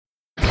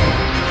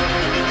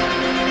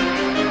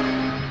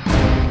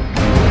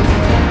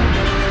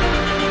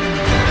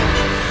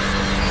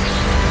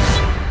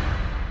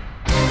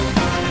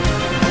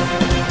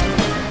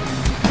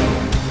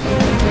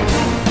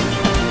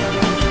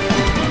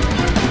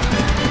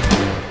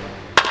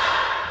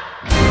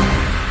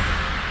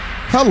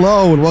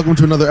Hello, and welcome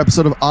to another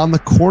episode of On the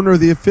Corner,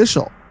 the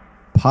official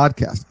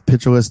podcast,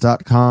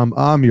 pitcherlist.com.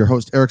 I'm your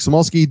host, Eric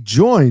Samolsky,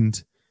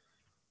 joined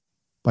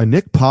by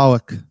Nick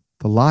Pollock,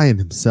 the Lion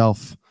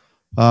himself.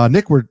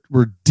 Nick, we're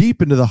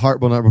deep into the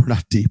heart. Well, no, we're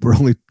not deep. We're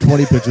only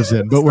 20 pitches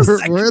in, but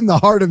we're in the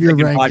heart of your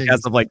rankings.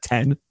 Podcast of like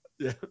 10.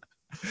 Yeah.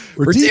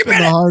 We're deep in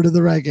the heart of the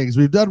rankings.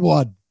 We've done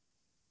one.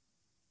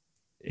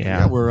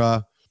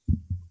 Yeah,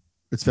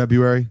 it's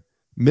February,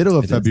 middle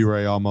of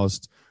February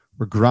almost.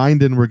 We're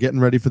grinding. We're getting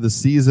ready for the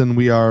season.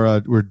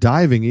 We're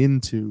diving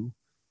into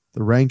the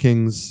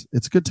rankings.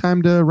 It's a good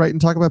time to write and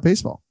talk about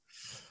baseball.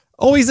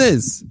 Always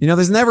is.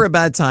 There's never a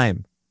bad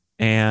time.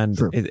 And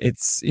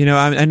it's,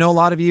 I know a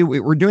lot of you,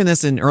 we're doing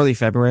this in early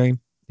February.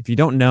 If you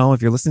don't know,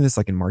 if you're listening to this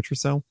like in March or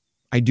so,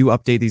 I do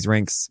update these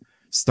ranks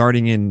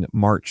starting in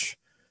March.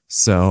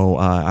 So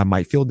I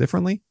might feel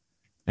differently,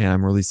 and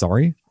I'm really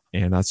sorry.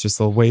 And that's just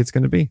the way it's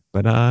going to be.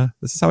 But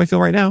this is how I feel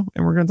right now,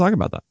 and we're going to talk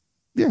about that.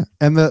 Yeah,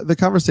 and the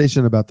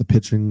conversation about the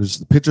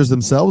pitchers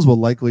themselves will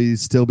likely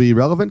still be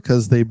relevant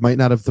because they might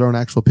not have thrown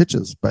actual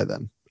pitches by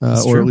then,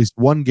 or at least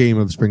one game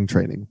of spring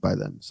training by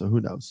then. So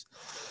who knows?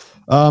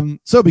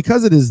 So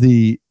because it is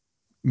the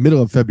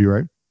middle of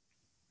February,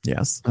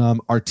 yes,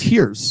 our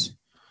tiers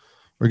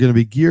are going to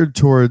be geared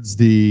towards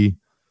the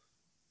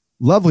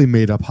lovely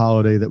made-up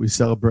holiday that we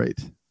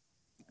celebrate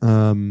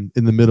in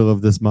the middle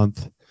of this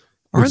month.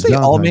 Aren't they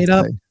all made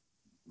up?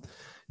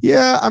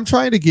 Yeah, I'm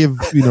trying to give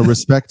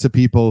respect to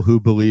people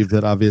who believe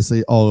that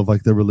obviously all of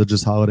like the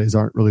religious holidays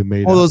aren't really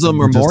made up. Those are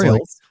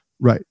memorials,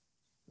 right?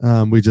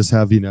 We just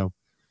have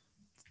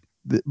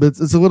but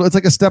it's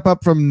like a step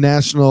up from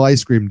National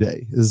Ice Cream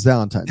Day is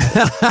Valentine's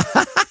Day.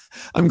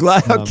 I'm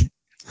glad.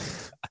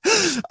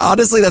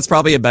 Honestly, that's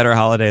probably a better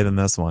holiday than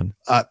this one.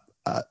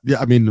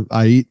 Yeah, I mean,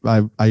 I eat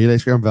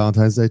ice cream on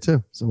Valentine's Day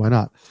too, so why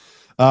not?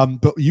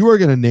 But you are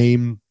going to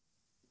name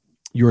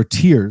your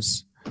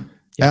tiers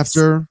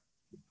after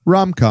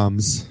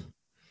rom-coms.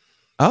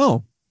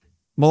 Oh,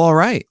 well, all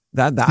right.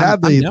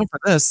 Sadly, I'm down for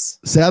this.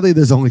 Sadly,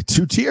 there's only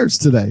 2 tiers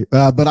today.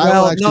 But I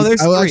will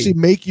actually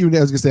make you.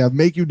 I was gonna say I'll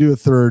make you do a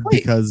third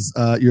because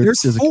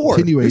there's a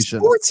continuation.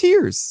 There's 4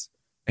 tiers,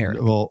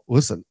 Eric. Well,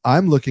 listen,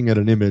 I'm looking at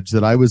an image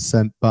that I was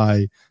sent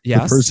by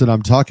the person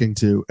I'm talking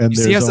to, and you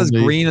see it says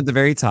green at the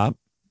very top,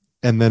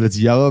 and then it's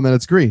yellow, and then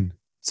it's green.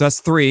 So that's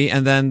 3,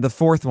 and then the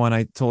 4th one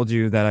I told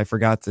you that I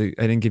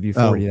didn't give you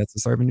 40. That's the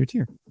start of a new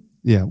tier.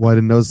 Yeah, well, I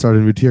didn't know it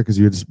started a new tier because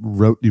you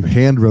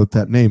hand wrote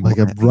that name like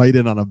a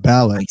write-in on a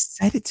ballot. I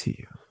said it to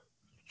you.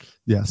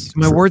 Yes. So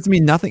my words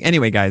mean nothing.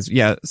 Anyway, guys,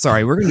 yeah,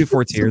 sorry. We're going to do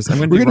 4 tiers.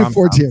 We're going to do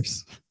 4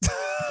 tiers.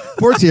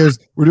 4 tiers.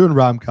 We're doing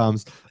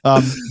rom-coms.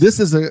 We're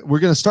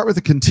going to start with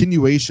a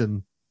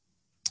continuation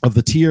of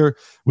the tier,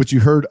 which you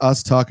heard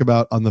us talk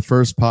about on the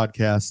first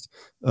podcast.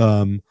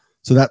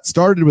 So that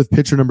started with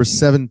pitcher number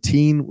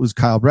 17 was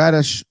Kyle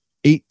Bradish,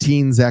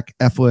 18 Zach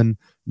Eflin,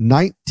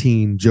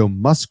 19 Joe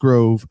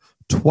Musgrove,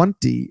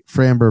 20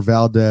 Framber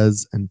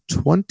Valdez, and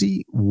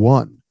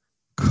 21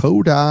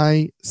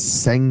 Kodai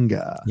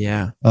Senga.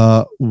 Yeah.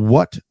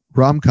 What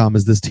rom-com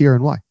is this tier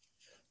and why?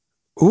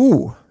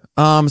 Ooh.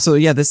 So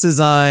yeah, this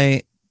is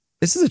a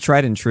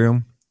tried and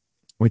true,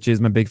 which is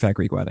My Big Fat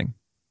Greek Wedding.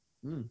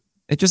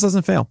 It just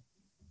doesn't fail.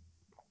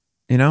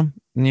 I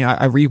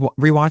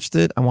rewatched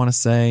it. I want to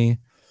say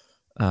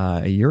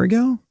a year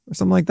ago or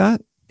something like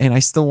that, and I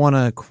still want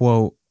to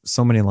quote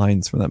so many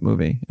lines from that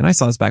movie. And I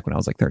saw this back when I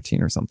was like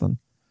 13 or something.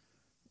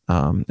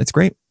 It's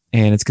great,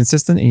 and it's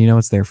consistent, and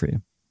it's there for you.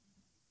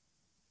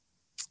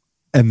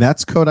 And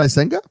that's Kodai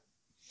Senga?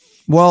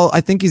 Well,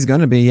 I think he's going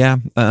to be, yeah.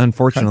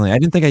 Unfortunately, I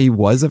didn't think he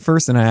was at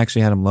first, and I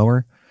actually had him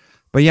lower.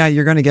 But yeah,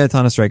 you're going to get a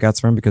ton of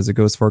strikeouts from him because the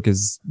Ghost Fork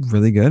is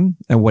really good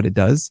at what it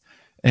does.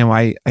 And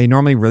I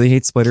normally really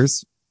hate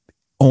splitters,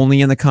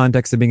 only in the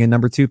context of being a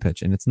number 2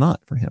 pitch, and it's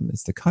not for him.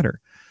 It's the cutter.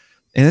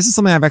 And this is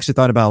something I've actually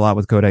thought about a lot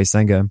with Kodai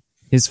Senga.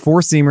 His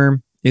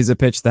 4-seamer is a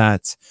pitch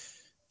that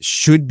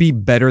should be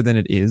better than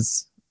it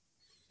is.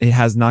 It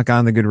has not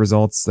gotten the good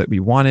results that we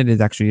wanted.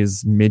 It actually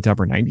is mid to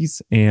upper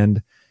 90s,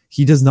 and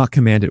he does not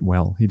command it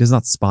well. He does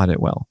not spot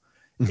it well.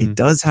 It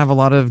does have a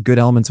lot of good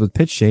elements with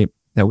pitch shape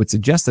that would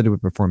suggest that it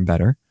would perform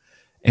better.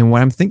 And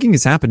what I'm thinking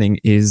is happening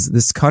is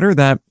this cutter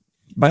that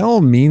by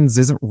all means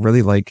isn't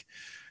really like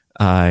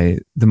the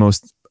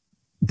most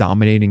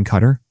dominating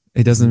cutter.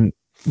 It doesn't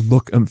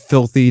look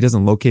filthy. It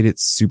doesn't locate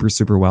it super,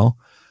 super well.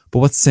 But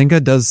what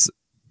Senga does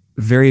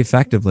very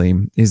effectively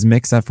is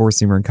mix that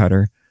 4-seamer and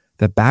cutter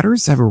that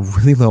batters have a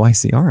really low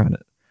ICR on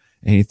it.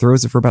 And he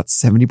throws it for about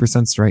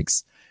 70%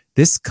 strikes.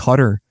 This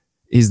cutter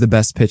is the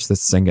best pitch that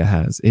Senga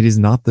has. It is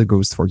not the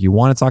Ghost Fork. You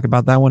want to talk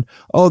about that one?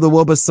 Oh, the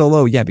Woba's so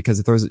low. Yeah,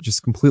 because it throws it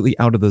just completely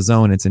out of the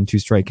zone. It's in 2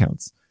 strike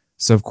counts.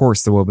 So, of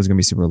course, the Woba's going to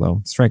be super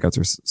low. Strikeouts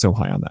are so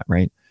high on that,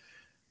 right?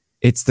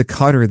 It's the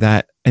cutter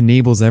that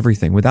enables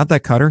everything. Without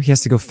that cutter, he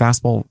has to go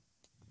fastball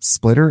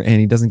splitter,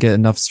 and he doesn't get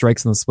enough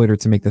strikes on the splitter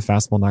to make the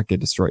fastball not get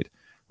destroyed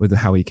with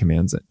how he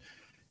commands it.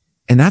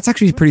 And that's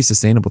actually pretty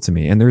sustainable to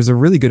me. And there's a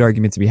really good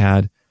argument to be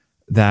had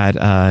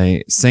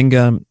that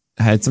Senga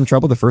had some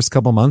trouble the first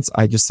couple months.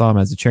 I just saw him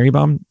as a cherry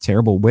bomb,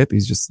 terrible whip.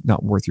 He's just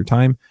not worth your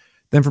time.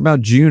 Then from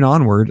about June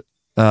onward,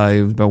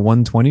 it was about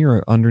 120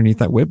 or underneath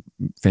that whip.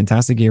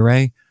 Fantastic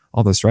ERA,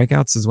 all the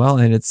strikeouts as well.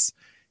 And it's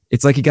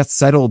like he got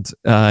settled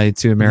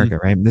to America,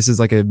 right? This is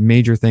like a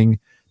major thing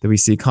that we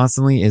see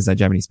constantly is that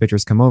Japanese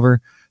pitchers come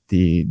over,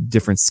 the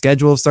different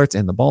schedule starts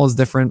and the ball is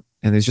different.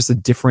 And there's just a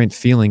different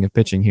feeling of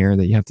pitching here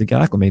that you have to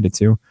get acclimated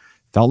to.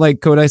 Felt like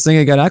Kodai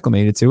Senga got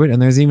acclimated to it.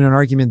 And there's even an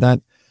argument that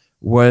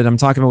what I'm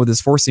talking about with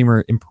his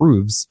four-seamer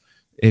improves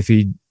if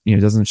he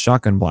doesn't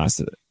shotgun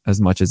blast it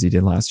as much as he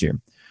did last year.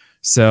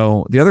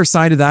 So the other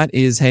side of that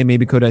is, hey,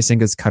 maybe Kodai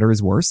Senga's cutter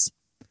is worse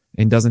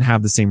and doesn't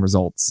have the same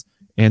results.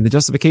 And the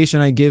justification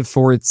I give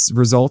for its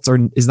results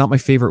is not my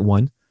favorite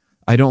one.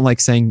 I don't like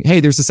saying, hey,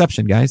 there's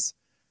deception, guys.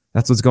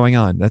 That's what's going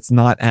on. That's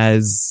not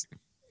as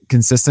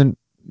consistent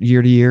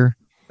year to year.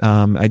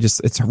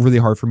 It's really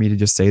hard for me to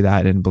just say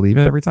that and believe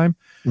it every time.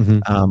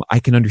 I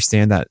can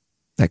understand that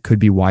could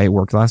be why it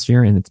worked last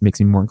year, and it makes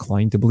me more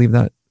inclined to believe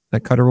that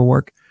cutter will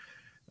work.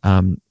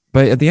 But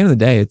at the end of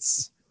the day,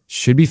 it's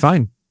should be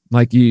fine.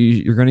 Like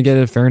you're going to get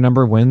a fair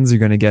number of wins. You're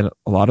going to get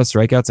a lot of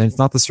strikeouts, and it's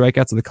not the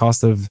strikeouts at the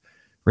cost of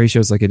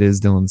ratios like it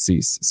is Dylan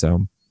Cease.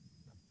 So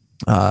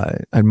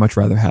I'd much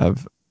rather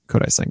have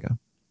Kodai Senga.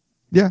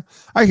 Yeah,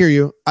 I hear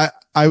you.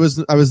 I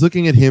was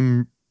looking at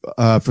him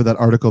for that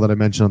article that I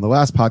mentioned on the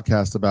last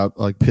podcast about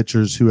like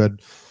pitchers who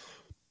had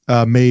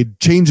made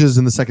changes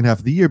in the second half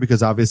of the year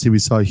because obviously we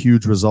saw a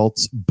huge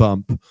results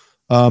bump.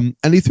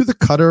 And he threw the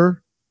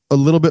cutter a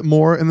little bit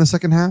more in the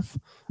second half.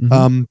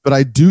 But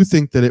I do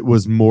think that it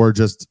was more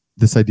just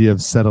this idea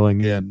of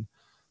settling in.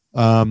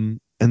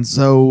 And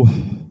so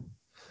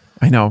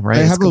I know,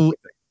 right?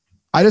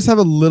 I just have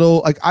a little,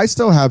 like, I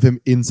still have him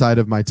inside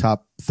of my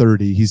top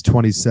 30. He's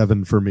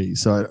 27 for me.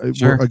 So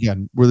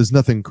again, where there's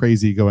nothing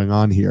crazy going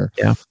on here.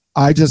 Yeah.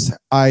 I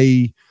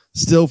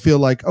still feel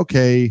like,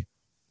 okay,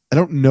 I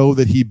don't know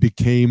that he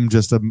became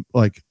just I don't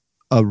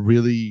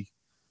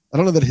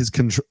know that his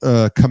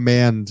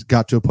command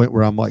got to a point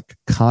where I'm like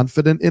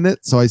confident in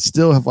it. So I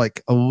still have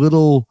like a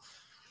little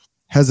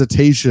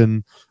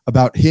hesitation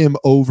about him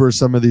over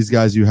some of these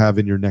guys you have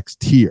in your next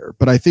tier.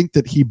 But I think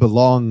that he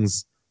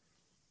belongs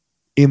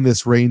in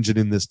this range and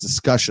in this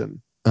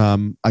discussion.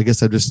 I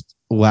guess I just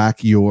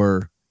lack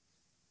your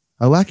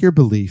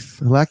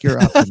belief. I lack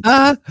your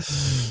optimism.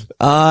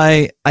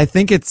 I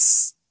think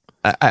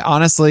I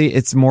honestly,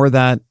 it's more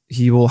that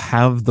he will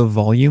have the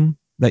volume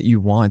that you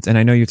want. And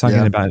I know you're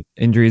talking about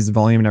injuries,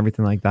 volume and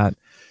everything like that.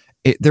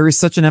 There is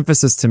such an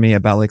emphasis to me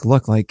about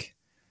like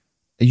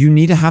you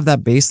need to have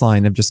that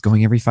baseline of just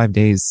going every 5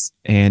 days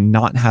and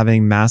not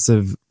having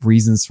massive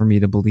reasons for me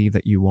to believe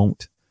that you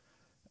won't.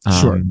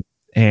 Sure.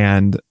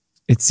 And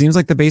it seems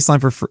like the baseline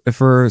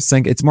for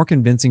Senga, it's more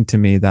convincing to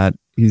me that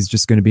he's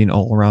just going to be an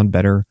all-around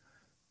better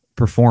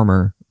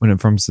performer when it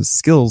comes to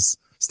skills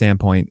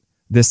standpoint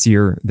this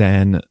year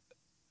than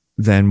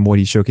what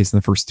he showcased in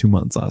the first 2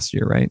 months last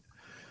year, right?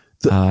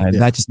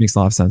 That just makes a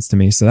lot of sense to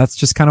me. So that's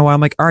just kind of why I'm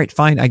like, all right,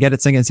 fine, I get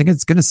it.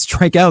 Senga's going to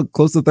strike out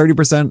close to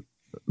 30%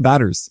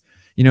 batters.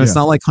 It's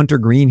not like Hunter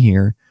Green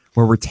here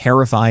where we're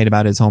terrified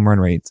about his home run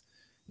rate.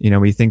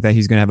 We think that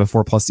he's going to have a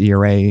 4+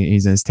 ERA.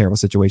 He's in this terrible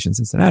situation in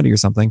Cincinnati or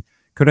something.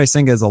 Kodai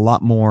Senga is a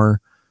lot more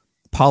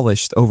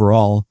polished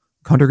overall.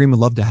 Hunter Green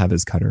would love to have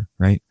his cutter,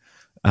 right?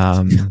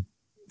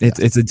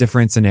 It's a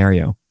different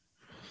scenario.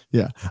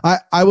 Yeah.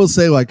 I will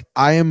say, like,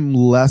 I am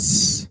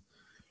less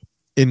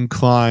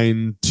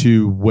inclined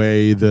to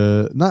weigh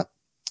not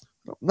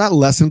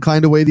less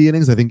inclined to weigh the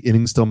innings. I think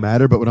innings still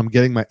matter, but when I'm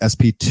getting my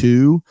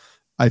SP2,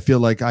 I feel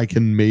like I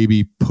can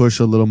maybe push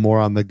a little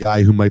more on the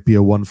guy who might be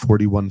a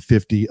 140,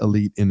 150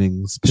 elite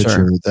innings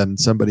pitcher than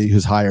somebody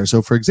who's higher.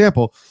 So, for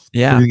example,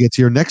 we're going to get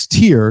to your next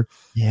tier.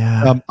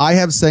 I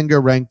have Senga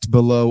ranked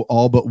below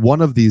all but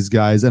one of these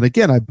guys. And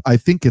again, I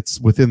think it's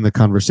within the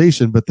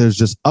conversation, but there's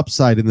just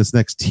upside in this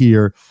next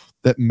tier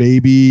that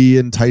maybe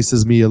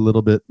entices me a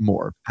little bit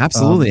more.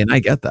 Absolutely. And I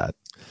get that.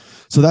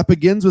 So that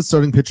begins with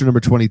starting pitcher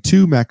number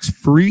 22, Max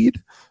Fried.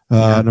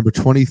 Number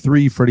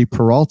 23, Freddie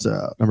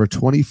Peralta. Number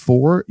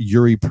 24,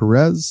 Yuri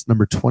Perez.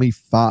 Number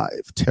 25,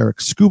 Tarek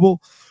Skubal.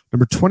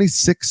 Number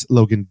 26,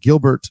 Logan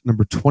Gilbert.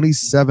 Number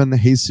 27,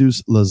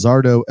 Jesus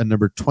Luzardo. And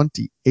number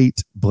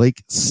 28,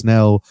 Blake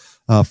Snell.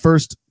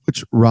 First,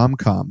 which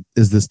rom-com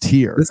is this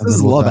tier? This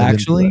is Love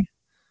Actually.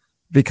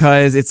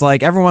 Because it's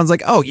like everyone's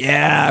like, oh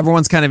yeah,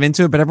 everyone's kind of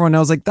into it, but everyone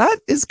knows like that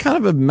is kind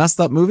of a messed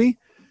up movie.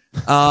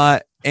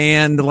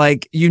 And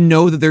like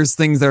that there's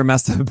things that are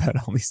messed up about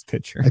all these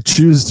pitchers. I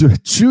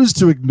choose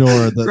to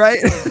ignore the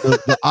right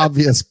the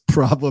obvious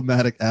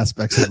problematic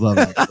aspects of Love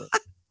Actually.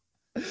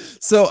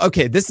 So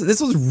okay, this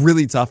was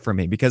really tough for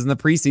me because in the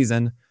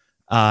preseason,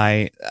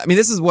 I mean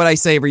this is what I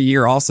say every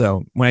year.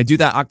 Also, when I do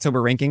that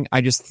October ranking,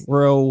 I just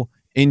throw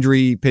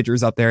injury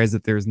pitchers up there as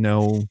if there's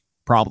no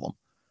problem,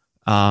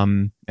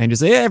 and just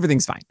say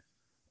everything's fine.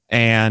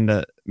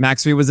 And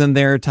Max Fried was in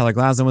there, Tyler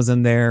Glasnow was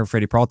in there,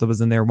 Freddie Peralta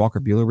was in there, Walker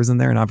Buehler was in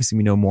there, and obviously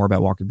we know more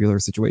about Walker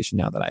Buehler's situation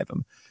now that I have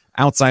him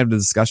outside of the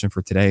discussion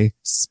for today.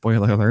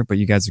 Spoiler alert, but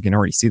you guys can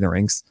already see the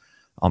ranks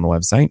on the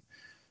website.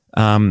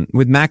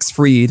 With Max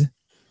Fried,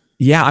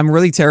 I'm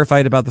really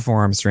terrified about the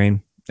forearm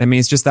strain. I mean,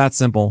 it's just that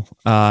simple.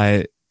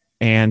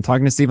 And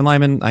talking to Stephen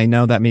Lyman, I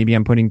know that maybe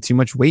I'm putting too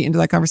much weight into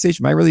that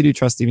conversation, but I really do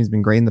trust Stephen. He's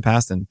been great in the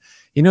past, and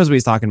he knows what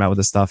he's talking about with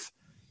this stuff.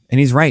 And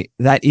he's right.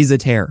 That is a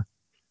tear.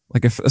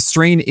 Like a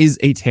strain is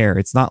a tear.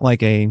 It's not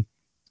like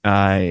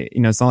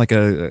it's not like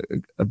a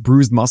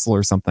bruised muscle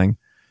or something.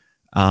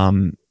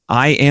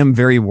 I am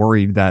very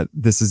worried that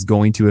this is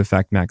going to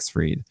affect Max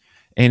Fried.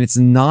 And it's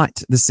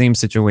not the same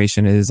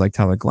situation as like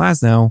Tyler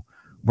Glasnow,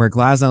 where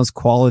Glasnow's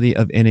quality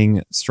of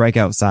inning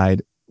strikeout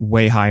side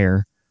way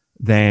higher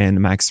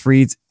than Max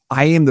Fried's.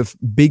 I am the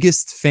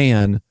biggest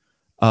fan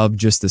of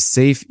just the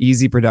safe,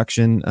 easy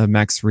production of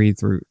Max Fried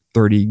through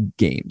 30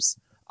 games.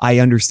 I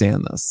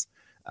understand this.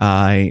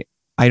 I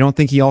don't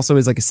think he also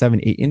is like a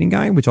 7-8 inning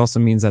guy, which also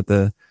means that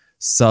the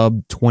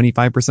sub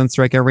 25%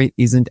 strikeout rate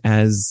isn't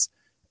as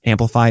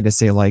amplified as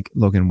say like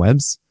Logan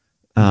Webb's,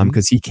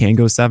 because he can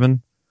go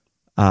 7.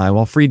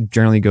 While Fried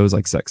generally goes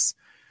like 6.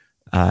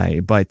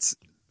 But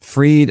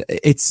Fried,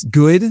 it's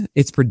good.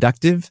 It's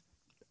productive.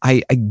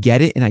 I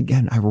get it. And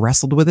again, I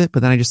wrestled with it,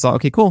 but then I just thought,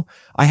 okay, cool.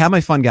 I have my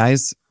fun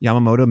guys,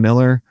 Yamamoto,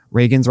 Miller,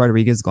 Reagans,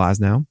 Rodriguez,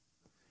 Glasnow.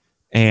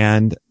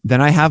 And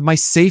then I have my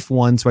safe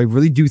ones who I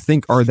really do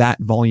think are that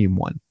volume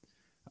one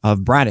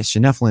of Bradish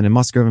and Eflin and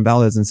Musgrove and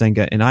Valdez and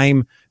Senga. And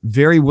I'm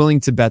very willing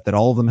to bet that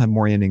all of them have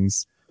more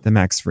innings than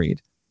Max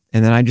Fried.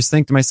 And then I just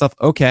think to myself,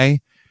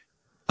 okay,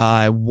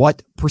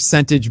 what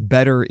percentage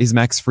better is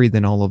Max Fried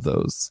than all of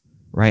those?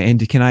 Right.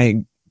 And can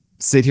I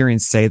sit here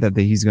and say that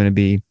he's going to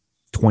be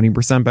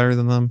 20% better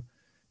than them?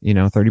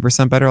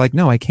 30% better? Like,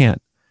 no, I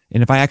can't.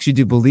 And if I actually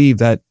do believe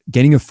that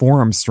getting a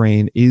forearm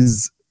strain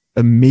is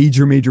a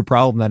major, major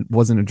problem that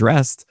wasn't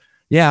addressed,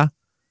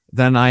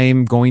 then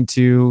I'm going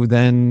to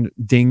then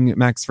ding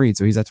Max Fried.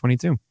 So he's at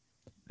 22.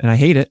 And I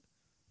hate it,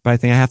 but I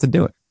think I have to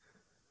do it.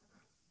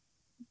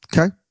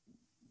 Okay.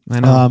 I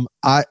know.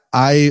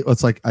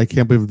 It's like, I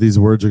can't believe these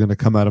words are going to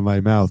come out of my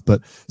mouth,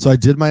 but so I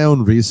did my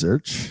own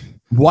research.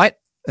 What?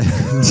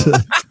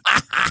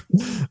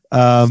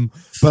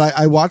 But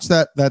I watched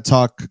that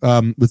talk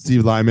with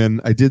Steve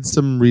Lyman. I did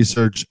some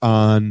research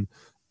on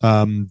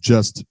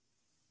just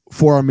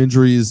forearm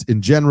injuries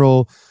in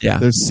general. Yeah.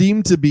 There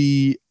seemed to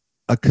be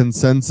a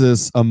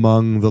consensus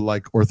among the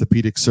like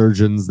orthopedic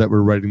surgeons that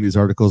were writing these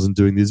articles and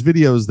doing these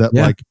videos that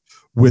like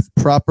with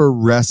proper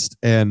rest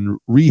and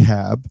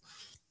rehab,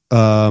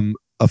 a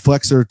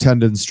flexor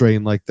tendon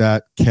strain like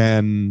that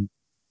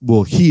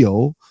will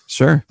heal.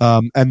 Sure.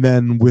 And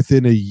then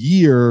within a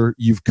year,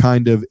 you've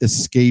kind of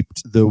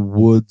escaped the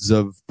woods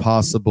of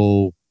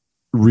possible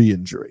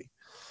re-injury.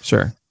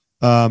 Sure.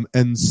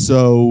 And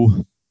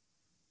so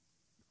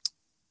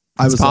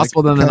it's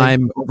possible then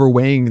I'm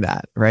overweighing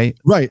that, right?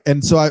 Right.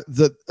 And so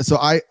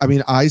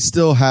I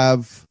still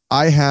have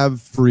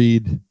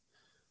Fried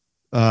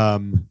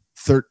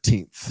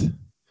 13th.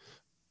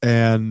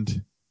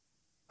 And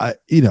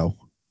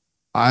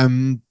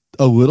I'm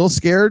a little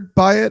scared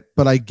by it,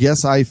 but I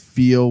guess I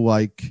feel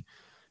like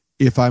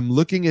if I'm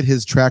looking at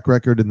his track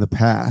record in the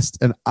past,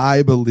 and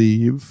I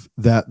believe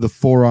that the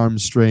forearm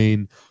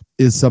strain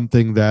is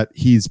something that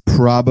he's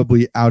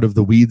probably out of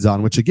the weeds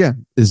on, which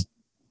again is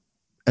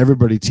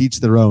everybody teach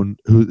their own,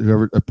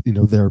 whoever,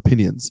 their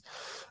opinions.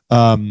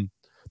 Then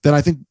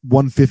I think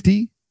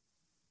 150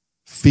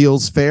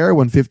 feels fair,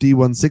 150,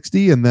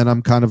 160. And then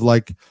I'm kind of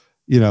like,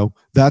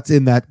 that's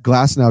in that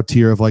Glasnow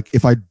tier of like,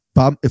 if I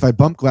bump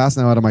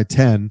Glasnow out of my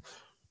 10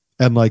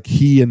 and like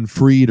he and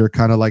Fried are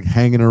kind of like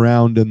hanging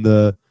around in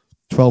the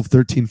 12,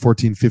 13,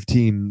 14,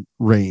 15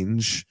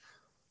 range,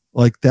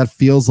 like that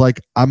feels like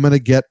I'm going to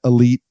get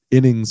elite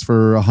innings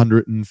for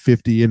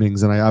 150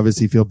 innings. And I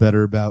obviously feel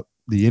better about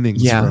the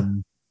innings.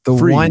 From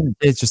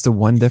it's just the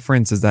one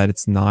difference is that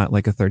it's not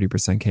like a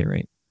 30% K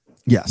rate.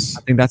 Yes.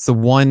 I think that's the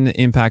one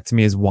impact to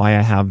me is why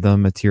I have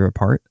them a tier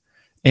apart.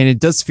 And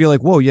it does feel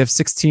like, whoa, you have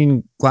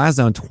 16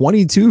 Glasnow and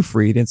 22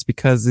 Fried. It's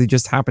because they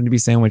just happen to be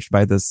sandwiched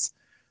by this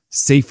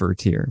safer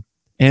tier.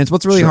 And it's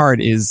what's really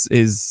hard is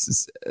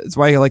it's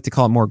why I like to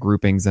call it more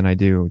groupings than I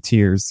do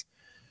tiers.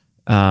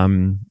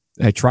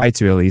 I try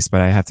to at least,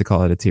 but I have to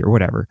call it a tier or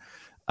whatever.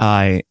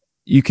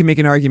 You can make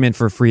an argument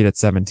for Fried at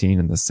 17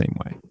 in the same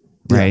way.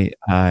 Right.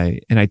 Yeah.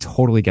 And I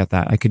totally get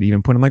that. I could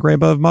even put him like right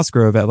above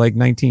Musgrove at like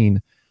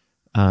 19.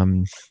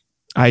 I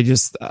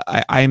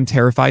am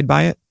terrified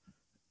by it.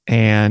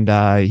 And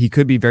he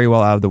could be very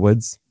well out of the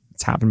woods.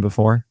 It's happened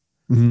before.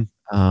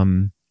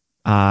 Mm-hmm.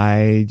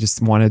 I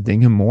just want to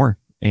ding him more.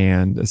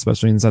 And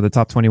especially inside the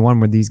top 21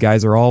 where these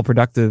guys are all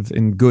productive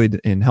and good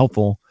and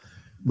helpful.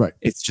 Right.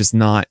 It's just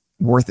not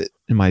worth it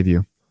in my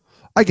view.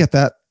 I get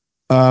that.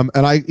 And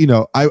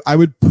I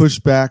would push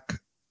back,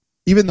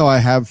 even though I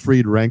have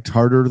Fried ranked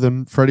harder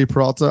than Freddie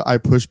Peralta, I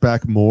push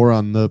back more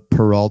on the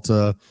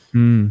Peralta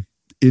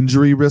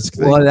injury risk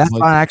thing. Well, that's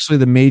not actually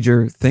the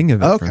major thing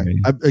of it for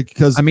me.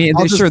 Because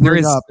there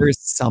is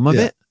some of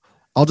it.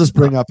 I'll just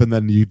bring up and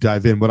then you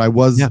dive in. What I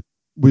was,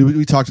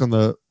 we talked on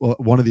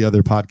one of the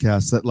other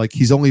podcasts that like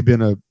he's only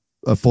been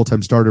a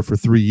full-time starter for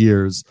 3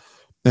 years,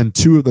 And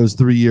 2 of those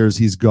 3 years,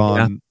 he's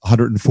gone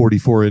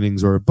 144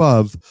 innings or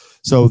above.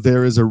 So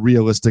there is a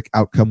realistic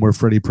outcome where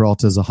Freddie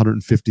Peralta is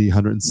 150,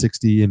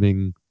 160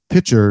 inning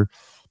pitcher,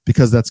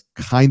 because that's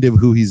kind of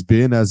who he's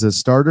been as a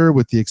starter,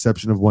 with the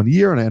exception of 1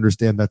 year. And I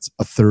understand that's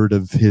a third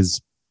of his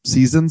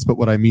seasons. But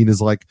what I mean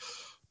is, like,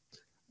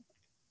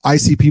 I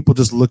see people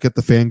just look at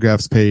the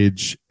Fangraphs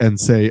page and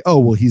say, oh,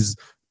 well, he's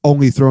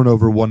only thrown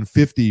over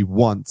 150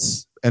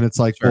 once. And it's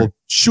like, well,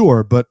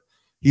 sure, but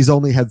he's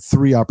only had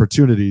 3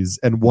 opportunities,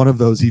 and one of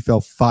those he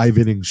fell 5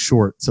 innings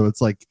short. So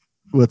it's like,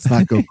 let's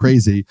not go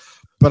crazy.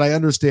 But I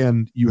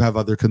understand you have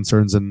other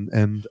concerns,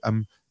 and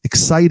I'm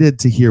excited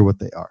to hear what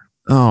they are.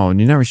 Oh,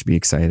 you never should be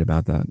excited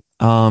about that.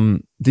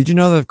 Did you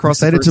know that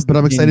across I'm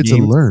excited to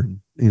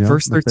learn.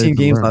 First 13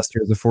 games last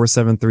year was a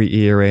 4.73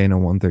 ERA and a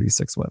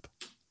 136 WHIP.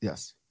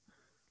 Yes.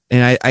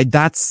 And I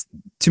that's,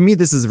 to me,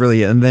 this is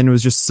really it. And then it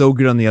was just so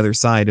good on the other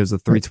side. It was a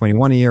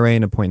 3.21 ERA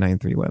and a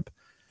 0.93 WHIP.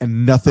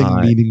 And nothing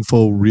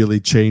meaningful really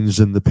changed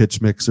in the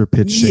pitch mix or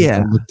pitch shape.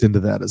 I looked into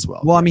that as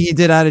well. Well, I mean, he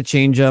did add a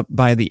changeup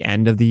by the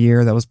end of the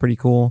year. That was pretty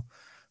cool.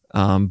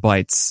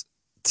 But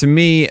to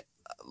me,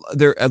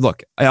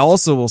 look, I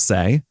also will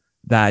say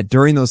that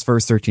during those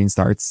first 13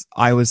 starts,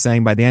 I was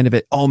saying by the end of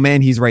it, oh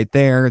man, he's right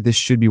there. This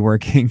should be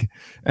working.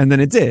 And then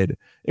it did.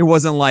 It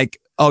wasn't like,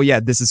 oh yeah,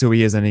 this is who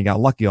he is, and he got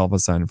lucky all of a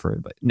sudden for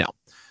it. But no.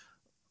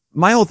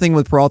 My whole thing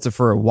with Peralta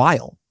for a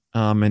while,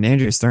 and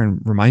Andrea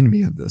Stern reminded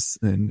me of this,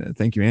 and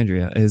thank you,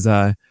 Andrea, is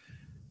I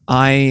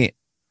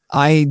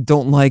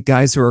don't like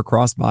guys who are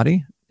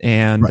cross-body,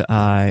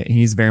 and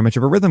he's very much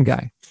of a rhythm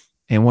guy.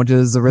 And what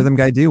does a rhythm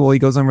guy do? Well, he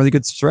goes on really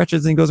good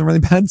stretches and he goes on really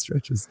bad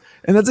stretches.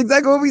 And that's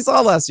exactly what we saw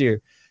last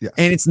year. Yeah.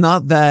 And it's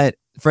not that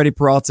Freddie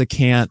Peralta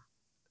can't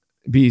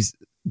be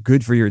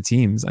good for your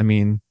teams. I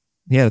mean,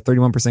 he had a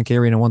 31% K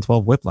rate and a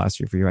 112 whip last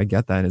year for you. I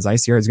get that. His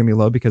ICR is going to be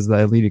low because of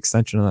the elite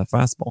extension of that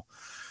fastball.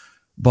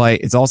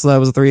 But it's also that it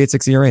was a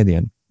 3.86 ERA at the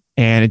end.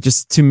 And it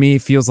just, to me,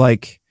 feels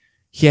like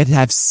he had to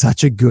have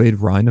such a good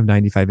run of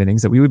 95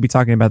 innings that we would be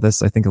talking about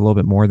this, I think, a little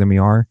bit more than we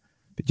are,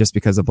 just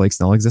because of Blake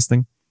Snell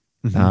existing.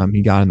 Mm-hmm.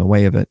 He got in the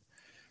way of it.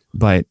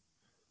 But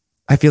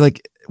I feel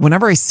like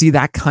whenever I see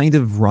that kind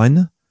of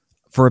run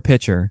for a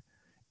pitcher,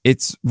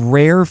 it's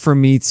rare for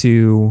me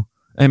to,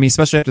 I mean,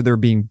 especially after they were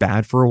being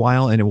bad for a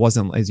while, and it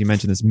wasn't, as you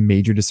mentioned, this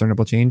major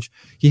discernible change.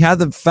 He had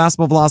the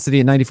fastball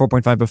velocity at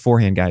 94.5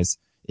 beforehand, guys.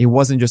 It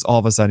wasn't just all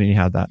of a sudden he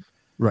had that.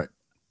 Right.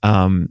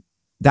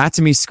 That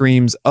to me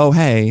screams, oh,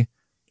 hey,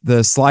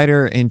 the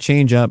slider and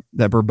changeup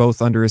that were both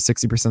under a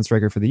 60%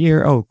 striker for the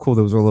year. Oh, cool.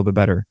 Those were a little bit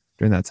better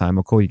during that time.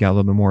 Oh, cool. You got a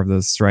little bit more of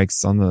those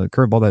strikes on the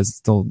curveball. That's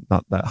still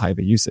not that high of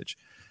a usage.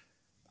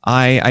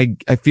 I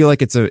feel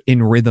like it's a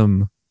in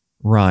rhythm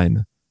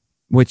run,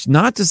 which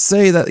not to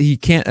say that he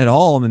can't at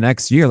all in the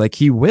next year. Like,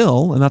 he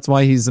will, and that's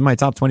why he's in my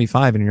top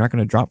 25, and you're not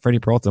going to drop Freddie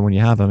Peralta when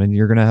you have him, and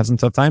you're going to have some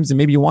tough times, and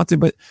maybe you want to,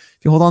 but if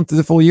you hold on through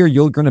the full year,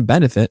 you're going to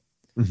benefit.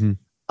 Mm-hmm.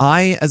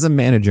 I, as a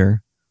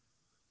manager,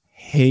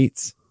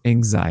 hate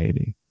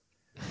anxiety.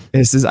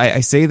 I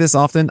say this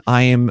often.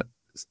 I am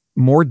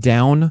more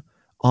down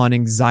on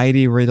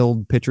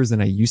anxiety-riddled pitchers than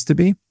I used to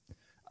be.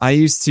 I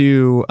used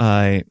to,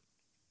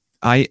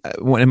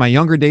 when in my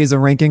younger days of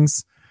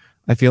rankings,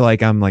 I feel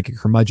like I'm like a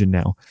curmudgeon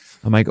now.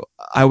 I'm like,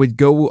 I would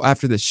go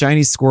after the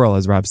shiny squirrel,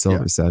 as Rob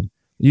Silver said.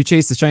 You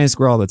chase the shiny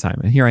squirrel all the time.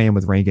 And here I am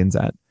with rankings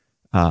at,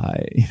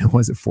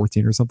 was it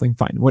 14 or something?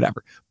 Fine,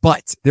 whatever.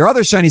 But there are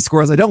other shiny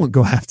squirrels I don't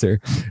go after.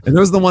 And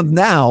those are the ones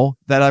now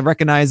that I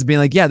recognize being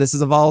like, yeah, this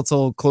is a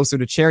volatile closer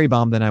to cherry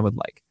bomb than I would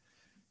like.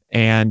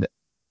 And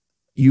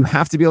you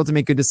have to be able to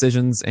make good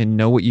decisions and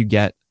know what you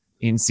get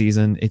in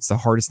season. It's the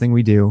hardest thing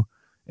we do.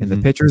 And the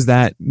pitchers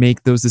that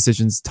make those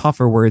decisions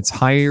tougher, where it's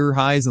higher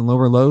highs and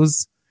lower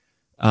lows,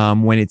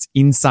 when it's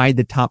inside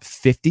the top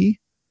 50,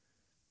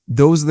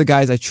 those are the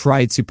guys I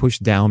try to push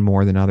down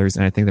more than others.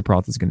 And I think the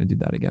Peralta is going to do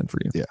that again for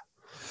you. Yeah,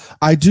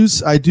 I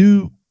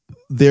do.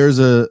 There's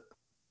a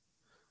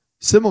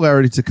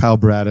similarity to Kyle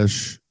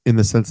Bradish in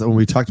the sense that when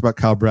we talked about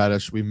Kyle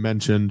Bradish, we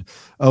mentioned,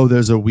 oh,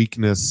 there's a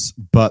weakness,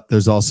 but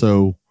there's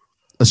also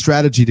a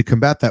strategy to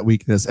combat that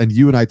weakness. And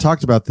you and I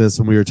talked about this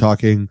when we were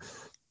talking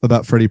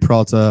about Freddie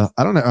Peralta.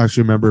 I don't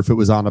actually remember if it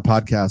was on a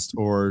podcast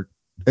or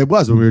it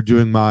was when we were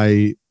doing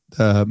my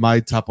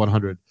top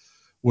 100,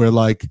 where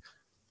like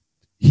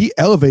he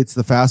elevates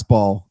the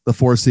fastball, the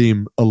four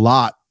seam, a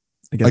lot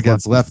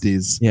against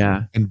lefties.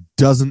 Yeah. And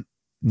doesn't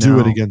do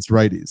it against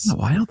righties. Isn't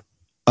that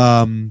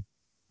wild?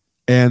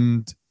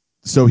 And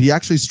so he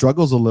actually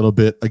struggles a little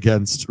bit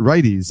against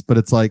righties, but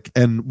it's like,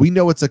 and we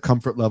know it's a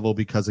comfort level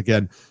because,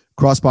 again,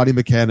 cross-body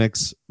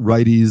mechanics,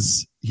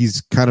 righties, he's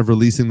kind of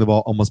releasing the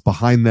ball almost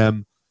behind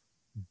them.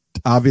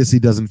 Obviously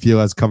doesn't feel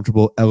as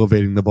comfortable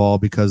elevating the ball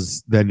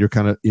because then you're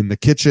kind of in the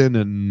kitchen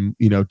and,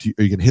 you know,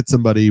 you can hit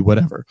somebody,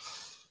 whatever.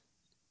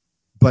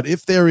 But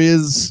if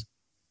there's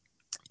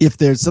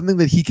something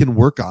that he can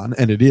work on,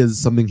 and it is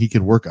something he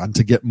can work on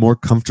to get more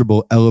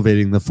comfortable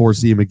elevating the four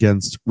seam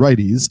against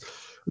righties,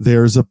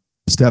 there's a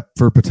step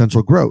for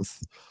potential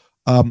growth.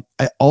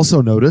 I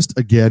also noticed,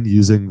 again,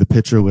 using the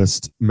pitcher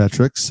list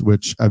metrics,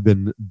 which I've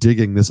been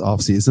digging this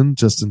offseason,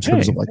 just in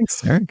terms of like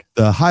thanks, Eric.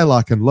 the high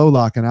lock and low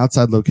lock and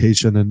outside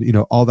location and,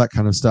 all that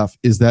kind of stuff,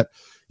 is that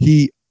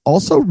he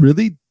also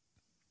really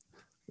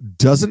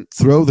doesn't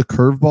throw the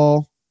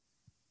curveball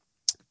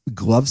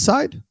glove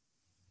side.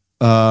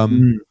 Yeah,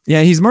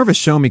 he's more of a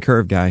show me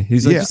curve guy.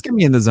 He's like, just get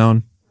me in the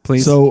zone,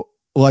 please. So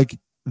like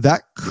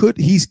that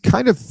he's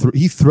kind of,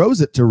 he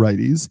throws it to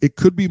righties. It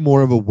could be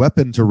more of a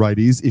weapon to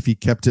righties if he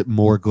kept it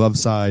more glove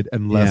side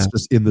and less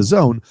just in the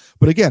zone.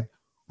 But again,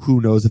 who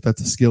knows if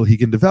that's a skill he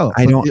can develop.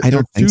 I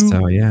don't think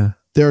so. Yeah.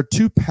 There are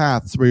two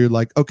paths where you're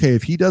like, okay,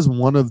 if he does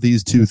one of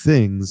these two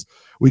things,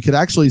 we could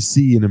actually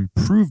see an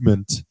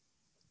improvement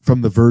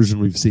from the version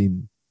we've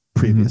seen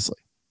previously.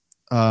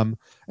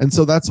 And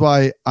so that's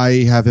why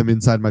I have him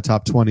inside my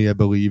top 20. I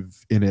believe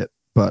in it,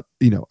 but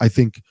I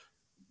think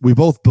we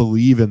both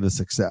believe in the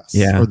success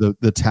or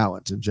the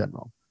talent in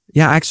general.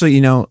 Yeah,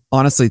 actually,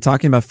 honestly,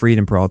 talking about Fried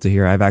and Peralta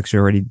here, I've actually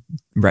already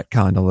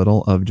retconned a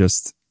little of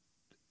just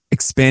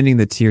expanding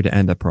the tier to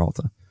end at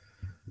Peralta.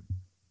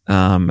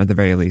 At the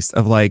very least,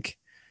 of like,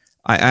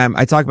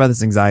 I talk about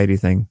this anxiety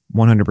thing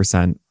 100%,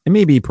 and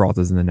maybe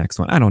Peralta's in the next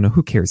one. I don't know.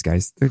 Who cares,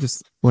 guys? They're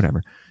just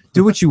whatever.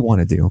 Do what you want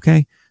to do,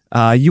 okay?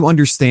 You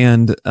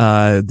understand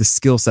the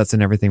skill sets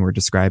and everything we're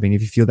describing.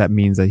 If you feel that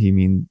means that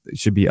he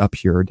should be up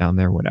here or down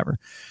there, whatever.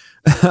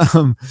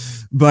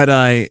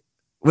 But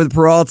with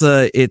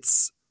Peralta,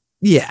 it's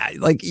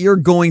like you're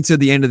going to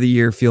the end of the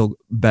year feel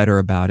better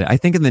about it. I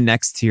think in the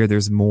next tier,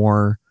 there's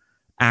more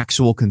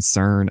actual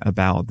concern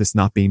about this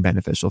not being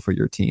beneficial for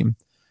your team.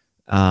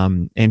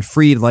 And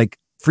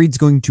Fried's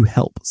going to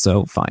help,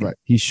 so fine. Right.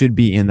 He should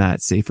be in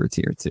that safer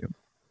tier too.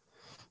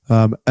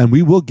 And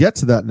we will get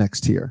to that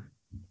next tier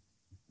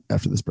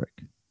after this break.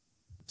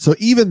 So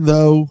even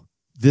though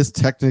this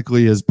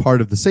technically is part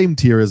of the same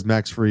tier as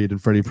Max Fried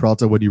and Freddie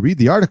Peralta, when you read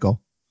the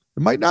article,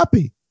 it might not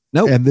be.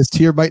 Nope. And this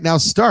tier might now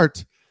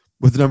start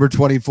with number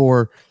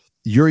 24,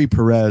 Yuri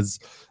Perez.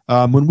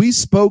 When we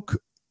spoke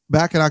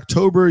back in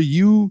October,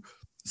 you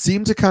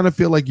seemed to kind of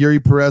feel like Yuri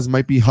Perez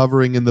might be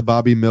hovering in the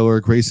Bobby Miller,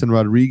 Grayson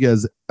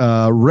Rodriguez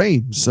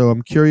range. So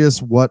I'm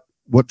curious what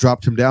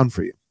dropped him down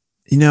for you.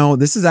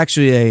 This is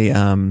actually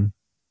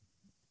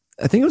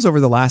I think it was over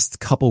the last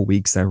couple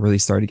weeks that I really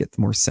started to get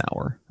more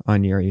sour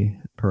on Yuri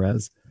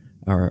Perez,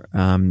 or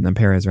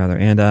Perez rather.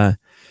 And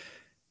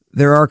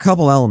there are a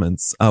couple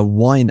elements.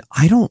 One,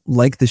 I don't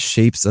like the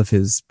shapes of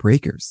his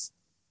breakers.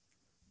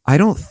 I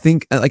don't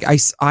think I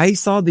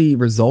saw the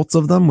results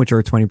of them, which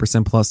are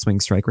 20% plus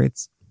swing strike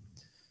rates.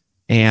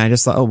 And I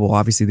just thought, oh, well,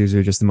 obviously these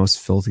are just the most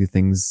filthy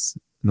things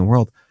in the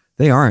world.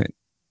 They aren't.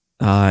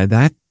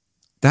 That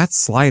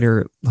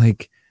slider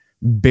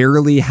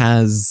barely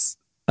has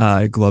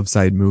glove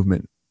side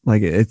movement.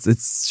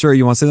 It's sure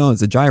you want to say, no,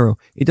 it's a gyro.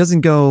 It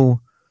doesn't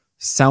go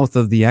south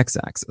of the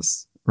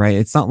x-axis, right?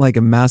 It's not like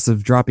a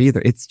massive drop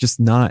either. It's just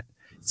not.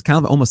 It's kind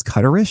of almost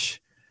cutterish.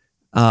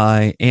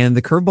 And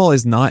the curveball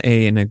is not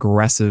an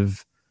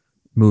aggressive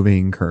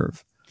moving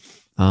curve.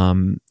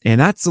 And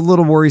that's a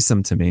little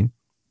worrisome to me.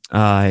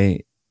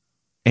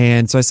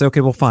 And so I said, okay,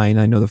 well, fine.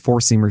 I know the four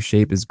seamer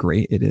shape is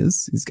great. It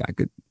is. He's got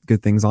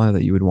good things on it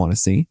that you would want to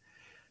see.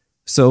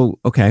 So,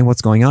 okay,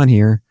 what's going on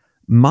here?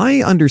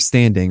 My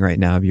understanding right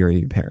now of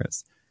Yuri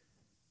Perez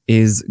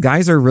is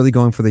guys are really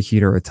going for the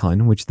heater a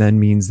ton, which then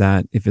means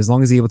that as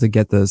long as he's able to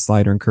get the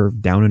slider and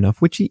curve down enough,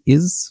 which he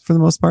is for the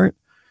most part,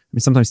 I mean,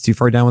 sometimes too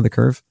far down with the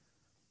curve,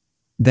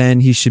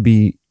 then he should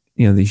be,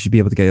 they should be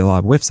able to get a lot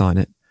of whiffs on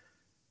it.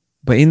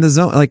 But in the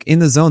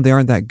zone, they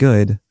aren't that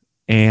good.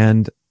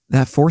 And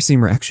that four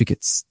seamer actually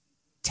gets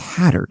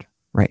tattered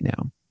right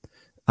now.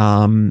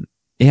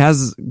 It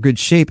has good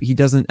shape. He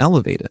doesn't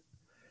elevate it.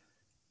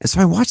 So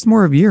I watched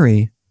more of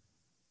Yuri.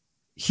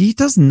 He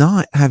does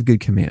not have good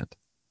command.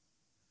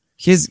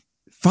 He has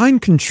fine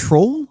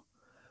control,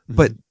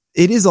 but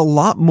it is a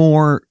lot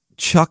more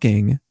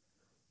chucking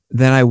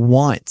than I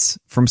want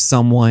from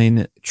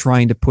someone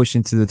trying to push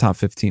into the top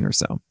 15 or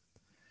so.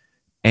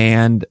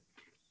 And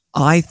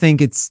I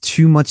think it's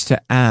too much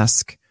to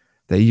ask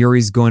that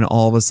Yuri's going to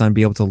all of a sudden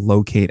be able to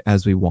locate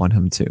as we want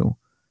him to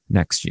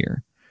next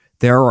year.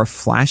 There are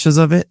flashes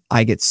of it.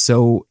 I get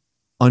so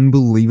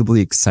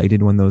unbelievably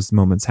excited when those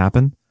moments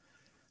happen.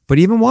 But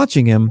even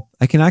watching him,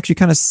 I can actually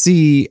kind of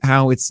see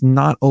how it's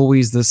not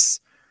always this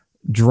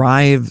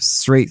drive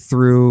straight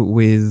through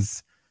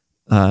with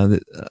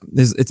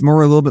it's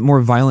more a little bit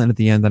more violent at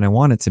the end than I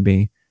want it to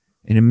be.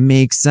 And it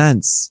makes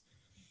sense.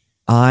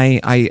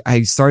 I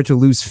started to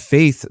lose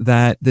faith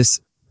that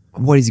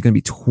what is he going to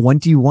be,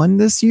 21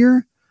 this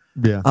year?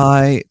 Yeah.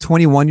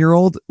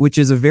 21-year-old, which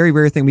is a very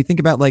rare thing. We think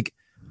about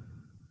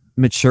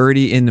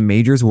maturity in the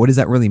majors. What does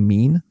that really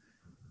mean?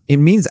 It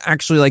means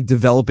actually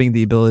developing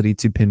the ability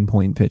to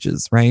pinpoint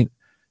pitches, right?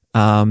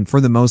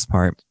 For the most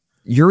part,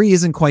 Yuri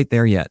isn't quite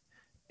there yet.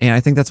 And I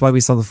think that's why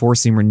we saw the four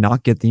seamer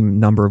not get the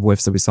number of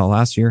whiffs that we saw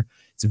last year.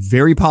 It's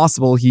very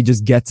possible he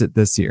just gets it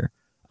this year.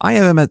 I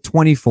have him at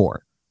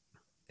 24.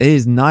 It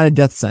is not a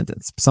death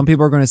sentence. Some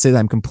people are going to say that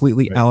I'm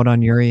completely out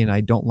on Yuri and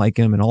I don't like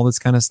him and all this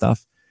kind of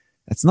stuff.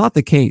 That's not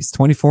the case.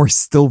 24 is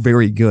still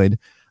very good.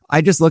 I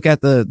just look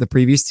at the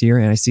previous tier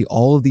and I see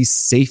all of these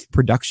safe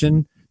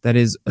production that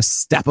is a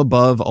step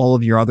above all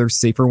of your other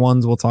safer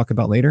ones we'll talk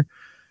about later.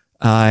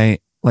 Like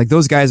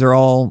those guys are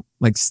all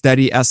like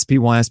steady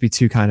SP1,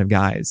 SP2 kind of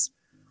guys.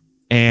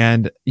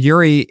 And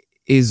Yuri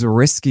is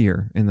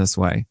riskier in this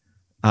way.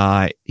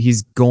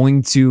 He's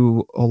going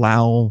to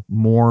allow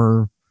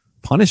more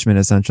punishment,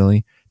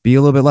 essentially, be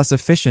a little bit less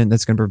efficient.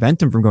 That's going to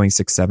prevent him from going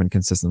 6-7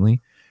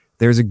 consistently.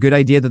 There's a good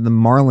idea that the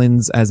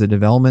Marlins as a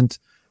developmental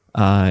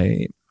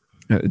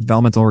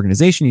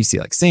organization, you see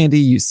like Sandy,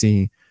 you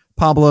see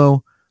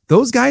Pablo,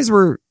 those guys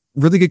were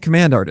really good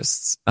command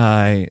artists.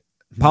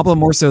 Pablo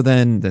more so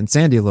than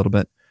Sandy a little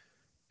bit.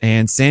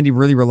 And Sandy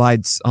really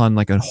relied on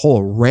like a whole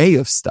array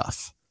of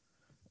stuff.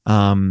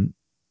 Perez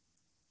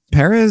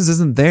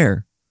isn't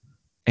there.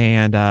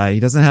 And he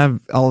doesn't have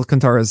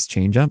Alcantara's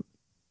changeup.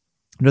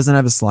 He doesn't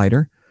have a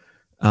slider.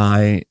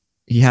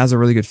 He has a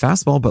really good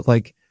fastball, but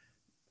like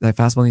that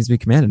fastball needs to be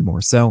commanded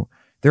more. So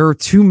there are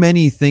too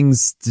many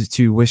things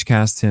to wish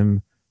cast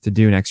him to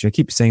do next year. I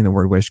keep saying the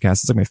word wish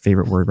cast. It's like my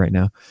favorite word right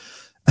now.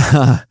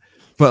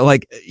 But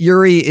like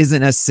Yuri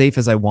isn't as safe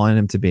as I wanted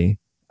him to be.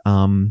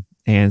 And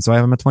so I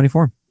have him at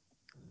 24.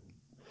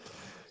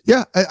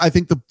 Yeah, I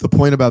think the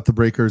point about the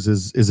breakers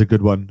is a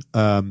good one.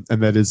 And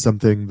that is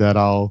something that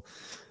I'll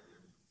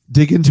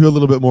dig into a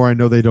little bit more. I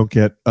know they don't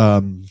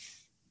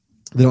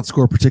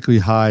score particularly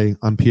high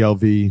on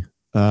PLV.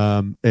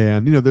 And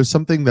there's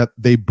something that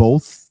they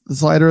both, the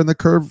slider and the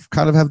curve,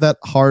 kind of have that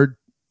hard,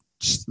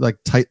 like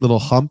tight little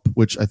hump,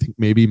 which I think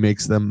maybe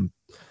makes them,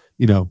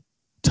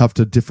 tough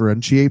to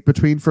differentiate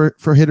between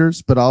for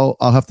hitters. But I'll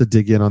have to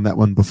dig in on that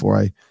one before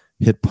I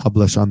hit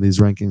publish on these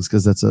rankings,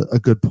 because that's a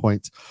good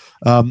point.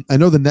 I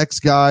know the next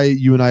guy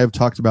you and I have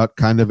talked about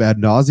kind of ad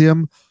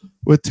nauseum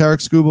with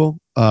Tarek Skubal,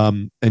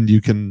 and you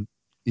can,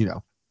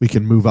 we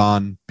can move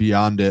on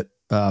beyond it.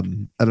 I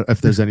don't know if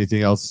there's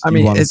anything else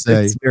you want to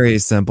say. It's very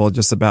simple,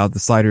 just about the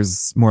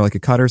slider's more like a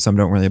cutter, so I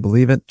don't really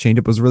believe it.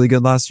 Changeup was really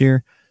good last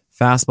year.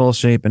 Fastball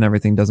shape and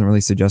everything doesn't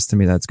really suggest to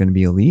me that's going to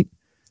be elite.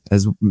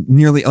 As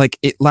nearly like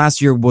it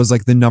last year was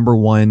like the number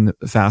one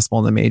fastball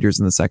in the majors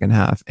in the second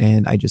half.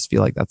 And I just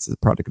feel like that's a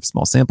product of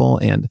small sample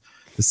and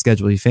the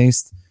schedule he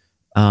faced.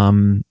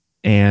 And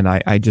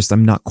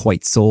I'm not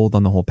quite sold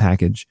on the whole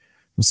package.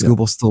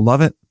 Skubal still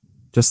love it.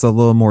 Just a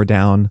little more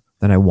down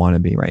than I want to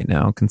be right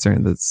now,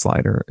 considering the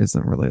slider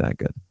isn't really that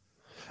good.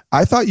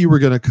 I thought you were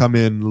going to come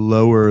in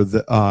lower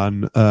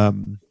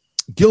on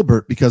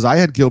Gilbert, because I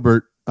had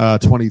Gilbert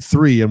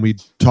 23 and we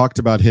talked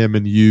about him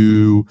and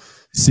you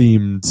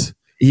seemed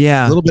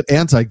a little bit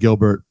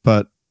anti-Gilbert,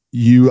 but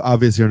you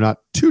obviously are not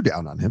too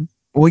down on him.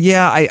 Well,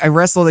 yeah, I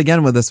wrestled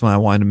again with this one. I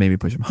wanted to maybe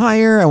push him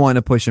higher. I wanted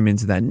to push him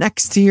into that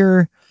next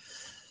tier.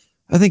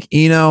 I think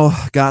Eno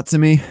got to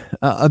me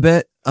a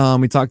bit.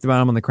 We talked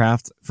about him on the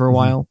craft for a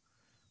while.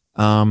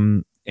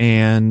 And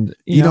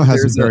Eno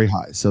has him very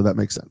high, so that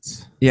makes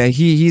sense. Yeah,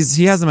 he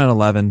has him at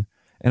 11,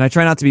 and I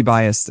try not to be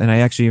biased. And I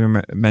actually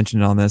even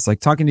mentioned on this,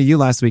 like talking to you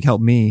last week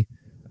helped me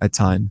a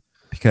ton,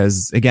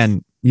 because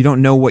again, you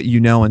don't know what you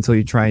know until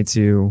you try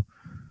to,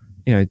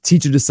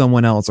 teach it to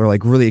someone else or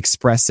like really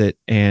express it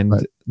and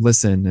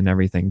listen and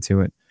everything to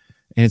it.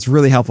 And it's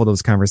really helpful,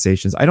 those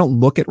conversations. I don't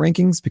look at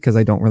rankings because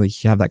I don't really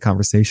have that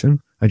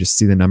conversation. I just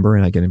see the number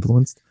and I get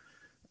influenced.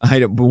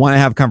 But when I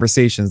have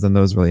conversations, then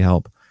those really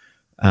help.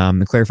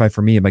 And clarify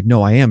for me, I'm like,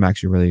 no, I am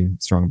actually really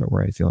strong about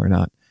where I feel or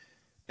not.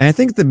 And I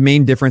think the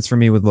main difference for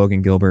me with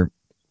Logan Gilbert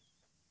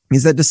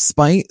is that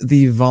despite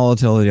the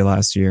volatility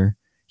last year,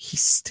 he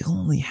still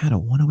only had a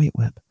 108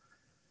 whip.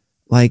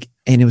 And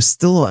it was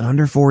still an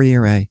under 4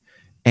 ERA.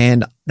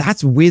 And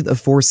that's with a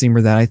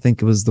four-seamer that I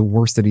think was the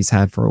worst that he's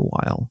had for a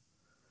while.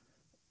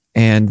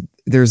 And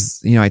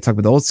there's, I talk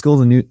about the old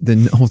skill and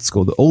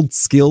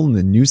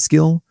the new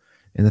skill.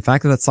 And the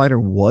fact that slider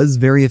was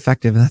very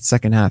effective in that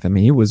second half. I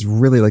mean, it was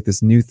really like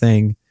this new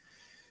thing.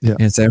 Yeah.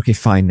 And say, okay,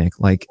 fine, Nick.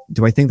 Like,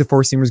 do I think the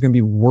four-seamer is going to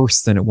be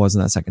worse than it was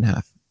in that second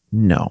half?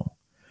 No.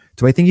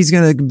 Do I think he's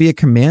going to be a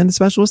command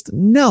specialist?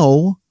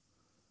 No.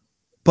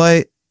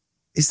 But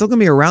he's still going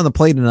to be around the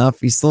plate enough.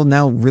 He still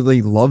now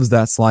really loves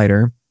that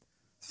slider.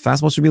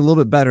 Fastball should be a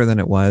little bit better than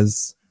it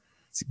was.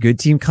 It's a good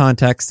team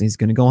context. He's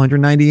going to go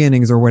 190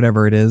 innings or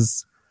whatever it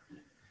is.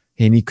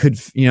 And he could,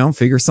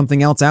 figure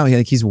something else out.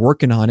 He's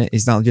working on it.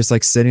 He's not just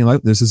like sitting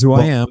like, this is who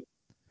I am.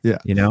 Yeah.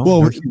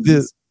 Well,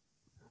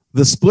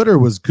 the splitter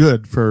was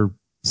good for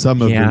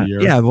some of the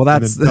year. Yeah. Well,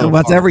 that's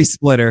every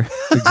splitter.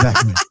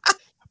 Exactly.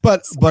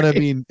 But I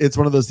mean, it's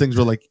one of those things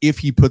where like, if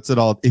he puts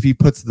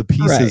the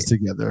pieces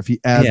together, if he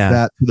adds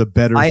that to the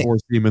better four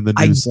seam and the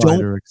new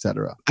slider,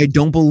 etc. I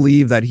don't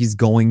believe that he's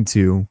going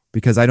to,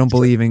 because I don't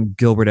believe in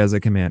Gilbert as a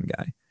command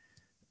guy.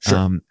 Sure.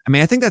 I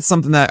mean, I think that's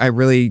something that I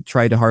really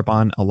try to harp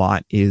on a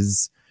lot,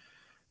 is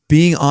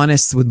being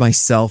honest with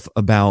myself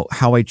about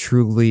how I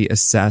truly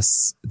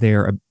assess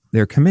their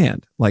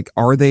command. Like,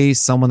 are they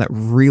someone that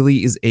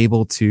really is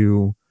able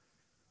to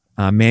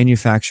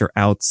manufacture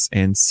outs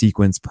and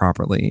sequence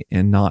properly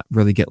and not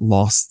really get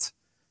lost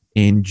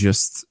in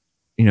just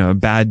a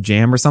bad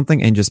jam or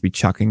something and just be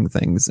chucking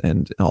things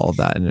and all of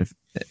that. And if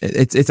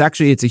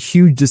it's a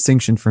huge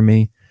distinction for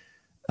me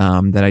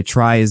that I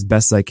try as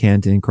best as I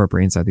can to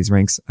incorporate inside these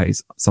ranks. I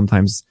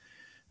sometimes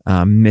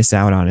miss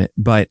out on it,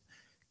 but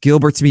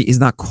Gilbert to me is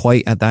not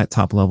quite at that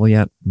top level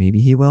yet.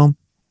 Maybe he will.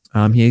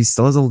 He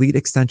still has elite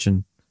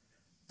extension.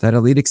 That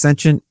elite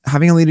extension,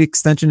 having elite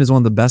extension is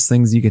one of the best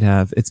ththings you could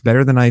have. It's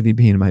better than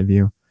IVP in my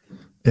view.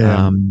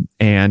 Yeah.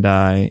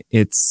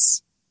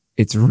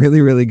 It's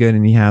really, really good.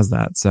 And he has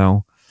that.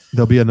 So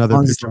there'll be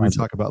another pitcher we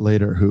talk about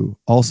later who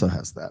also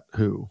has that,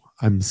 who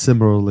I'm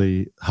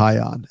similarly high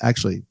on.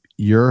 Actually,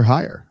 you're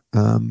higher.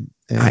 I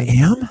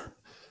am.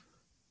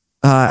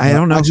 I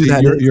don't know. Actually,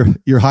 who that is.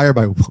 You're higher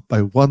by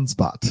one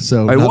spot.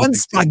 So by one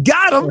spot,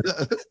 got him.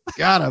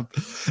 Got him.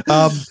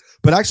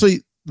 But actually,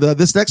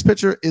 this next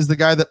pitcher is the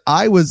guy that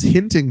I was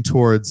hinting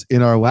towards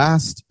in our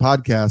last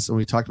podcast when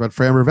we talked about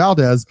Framber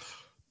Valdez,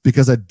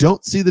 because I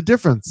don't see the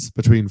difference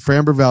between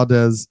Framber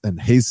Valdez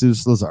and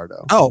Jesus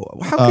Luzardo. Oh,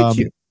 how could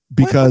you?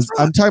 Because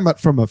I'm talking about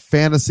from a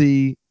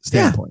fantasy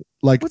standpoint.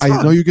 Yeah. Like,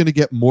 I know you're going to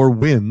get more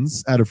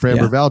wins out of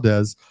Framber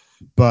Valdez,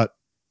 but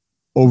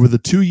over the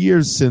 2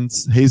 years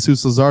since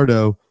Jesus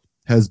Luzardo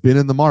has been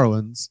in the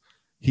Marlins,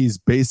 he's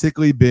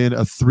basically been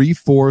a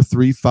 3.4,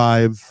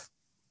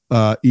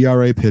 3.5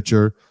 ERA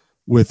pitcher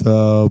with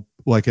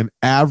like an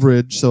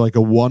average, so like a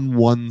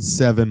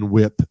 1.17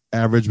 whip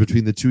average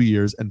between the 2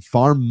 years, and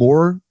far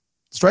more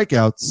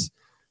strikeouts,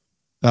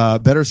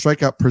 better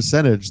strikeout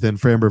percentage than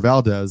Framber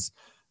Valdez.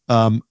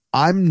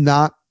 I'm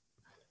not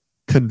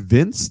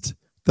convinced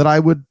that I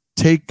would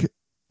take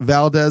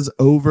Valdez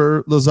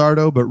over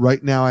Luzardo, but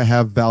right now I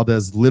have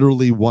Valdez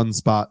literally one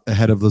spot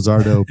ahead of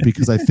Luzardo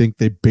because I think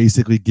they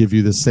basically give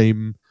you the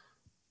same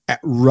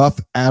rough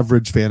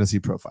average fantasy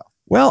profile.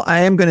 Well, I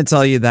am going to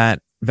tell you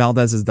that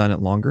Valdez has done it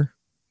longer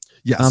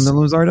than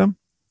Luzardo.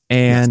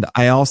 And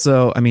I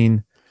also,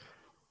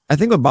 I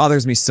think what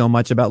bothers me so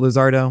much about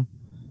Luzardo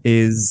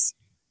is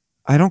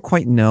I don't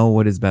quite know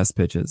what his best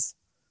pitch is.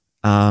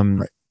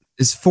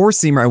 His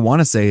four-seamer, I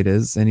want to say it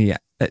is, and he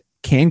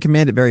can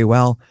command it very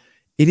well.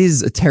 It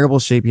is a terrible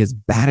shape. He has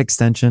bad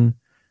extension,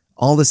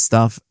 all this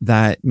stuff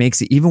that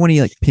makes it, even when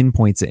he like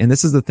pinpoints it. And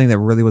this is the thing that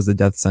really was the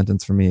death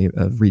sentence for me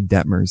of Reed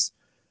Detmers.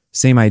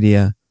 Same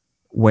idea,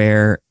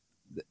 where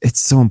it's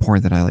so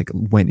important that I like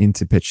went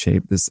into pitch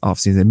shape this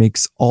offseason. It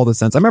makes all the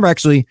sense. I remember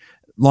actually,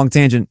 long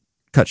tangent,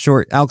 cut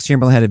short, Alex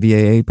Chamberlain had a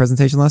VAA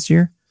presentation last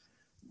year,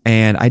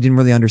 and I didn't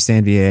really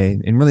understand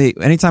VAA. And really,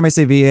 anytime I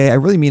say VAA, I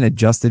really mean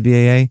adjusted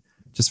VAA,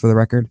 just for the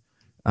record.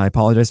 I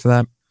apologize for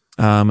that.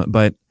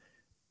 But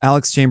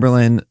Alex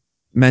Chamberlain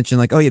mentioned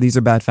like, oh yeah, these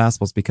are bad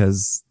fastballs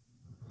because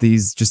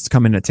these just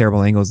come in at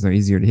terrible angles and they're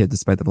easier to hit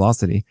despite the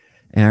velocity.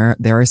 And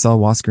there I saw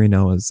Huascar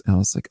Ynoa's, and I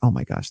was like, oh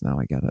my gosh, now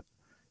I get it.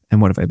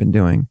 And what have I been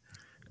doing?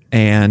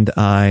 And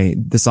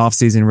this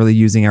offseason really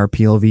using our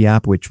PLV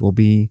app, which will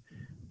be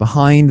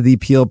behind the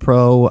PL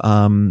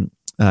Pro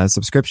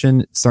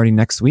subscription starting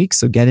next week.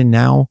 So get in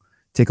now,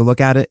 take a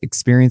look at it,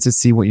 experience it,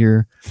 see what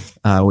you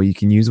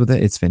can use with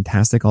it. It's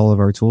fantastic. All of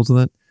our tools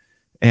with it.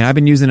 And I've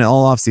been using it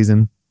all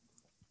offseason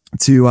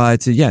to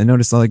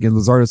notice like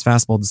Luzardo's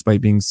fastball, despite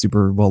being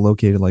super well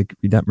located like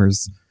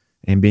Detmers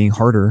and being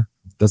harder,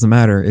 doesn't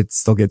matter. It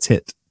still gets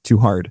hit too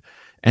hard.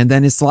 And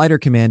then his slider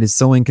command is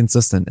so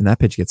inconsistent, and that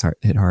pitch gets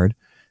hit hard.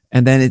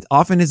 And then it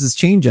often is his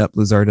changeup,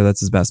 Luzardo, that's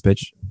his best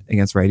pitch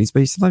against righties, but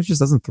he sometimes just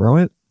doesn't throw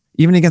it,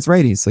 even against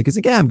righties. Like, he's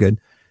like, yeah, I'm good.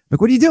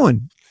 Like, what are you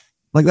doing?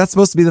 Like, that's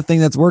supposed to be the thing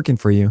that's working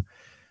for you.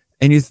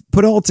 And you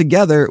put it all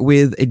together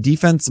with a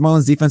defense.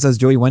 Marlins defense has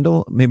Joey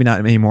Wendell, maybe not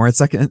anymore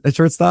at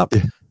shortstop.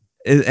 Yeah.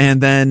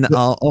 And then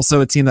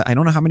also a team that I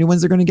don't know how many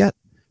wins they're going to get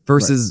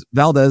versus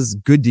Valdez,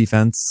 good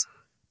defense,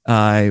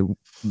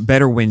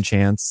 better win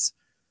chance,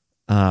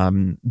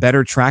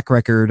 better track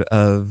record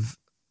of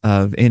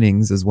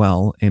innings as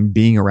well, and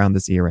being around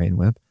this ERA and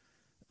whip.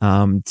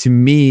 To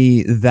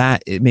me,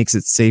 that it makes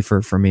it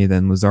safer for me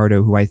than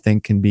Luzardo, who I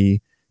think can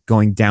be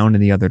going down in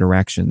the other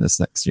direction this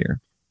next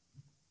year.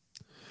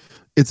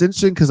 It's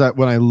interesting because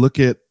when I look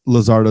at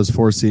Luzardo's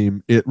four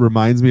seam, it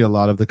reminds me a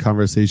lot of the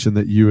conversation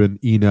that you and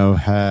Eno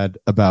had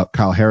about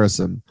Kyle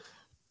Harrison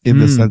in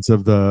the sense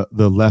of the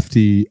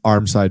lefty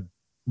arm side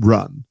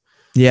run.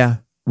 Yeah.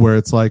 Where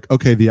it's like,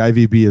 okay, the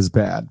IVB is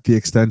bad. The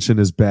extension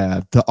is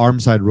bad. The arm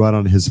side run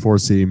on his four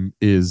seam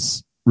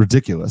is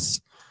ridiculous.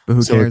 But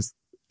who cares?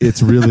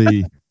 It's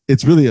really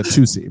a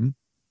two seam.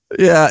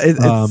 Yeah.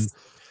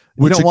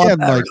 Which again,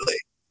 like, really.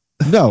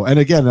 No, and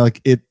again,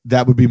 like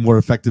that would be more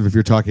effective if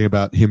you're talking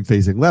about him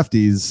facing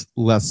lefties,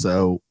 less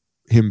so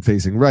him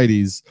facing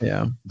righties.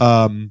 Yeah.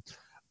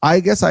 I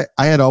guess I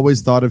had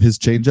always thought of his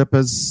changeup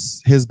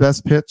as his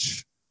best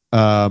pitch.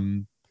 I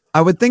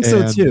would think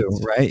so too,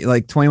 right?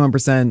 Like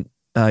 21%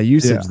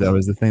 usage though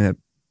is the thing that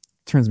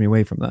turns me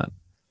away from that.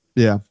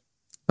 Yeah.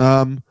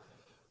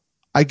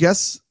 I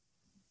guess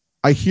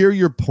I hear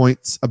your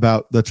points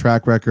about the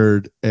track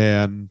record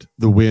and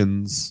the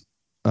wins.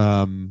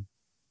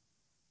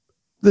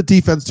 The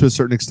defense to a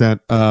certain extent.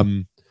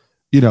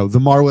 the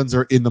Marlins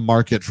are in the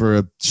market for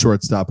a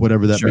shortstop,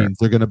 whatever that means.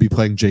 They're going to be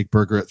playing Jake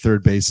Berger at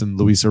third base and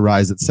Luis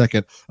Ariz at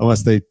second,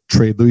 unless they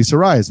trade Luis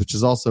Ariz, which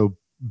has also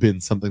been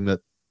something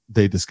that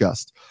they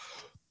discussed.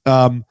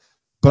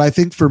 But I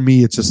think for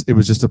me, it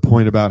was just a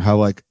point about how,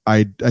 like,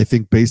 I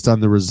think based on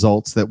the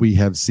results that we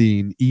have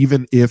seen,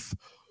 even if,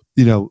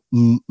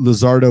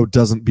 Luzardo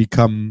doesn't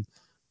become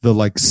the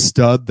like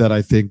stud that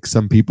I think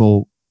some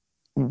people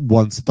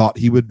once thought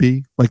he would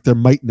be, like, there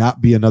might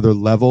not be another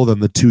level than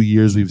the 2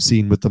 years we've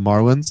seen with the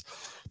Marlins.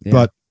 Yeah.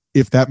 But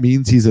if that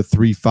means he's a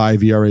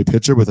 3.5 ERA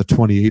pitcher with a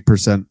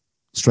 28%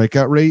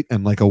 strikeout rate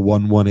and like a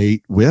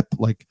 1.18 whip,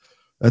 like,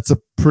 that's a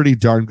pretty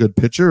darn good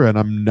pitcher. And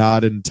I'm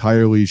not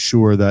entirely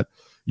sure that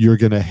you're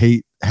going to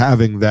hate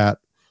having that,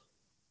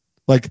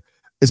 like,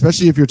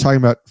 especially if you're talking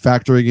about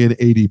factoring in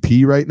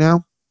ADP right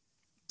now.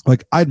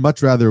 Like, I'd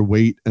much rather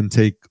wait and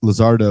take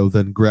Luzardo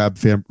than grab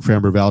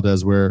Framber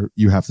Valdez, where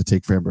you have to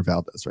take Framber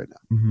Valdez right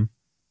now.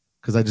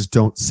 Because I just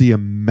don't see a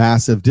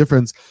massive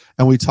difference.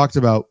 And we talked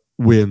about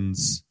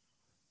wins,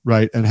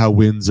 right? And how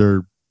wins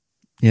are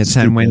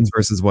 10 wins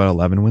versus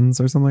 11 wins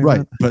or something like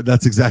that. But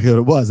that's exactly what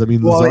it was. I mean,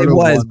 Luzardo it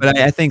was, but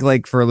I think,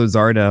 like, for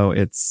Luzardo,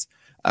 it's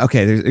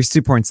okay. There's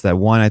 2 points to that.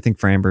 One, I think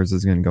Framber's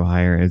is going to go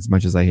higher, as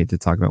much as I hate to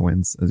talk about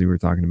wins, as we were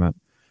talking about.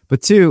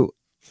 But 2,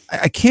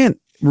 I can't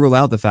rule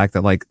out the fact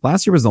that, like,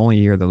 last year was the only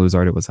year that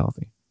Luzardo was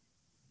healthy.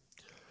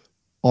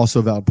 Also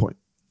a valid point.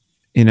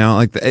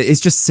 Like, it's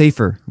just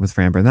safer with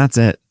Framber, and that's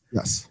it.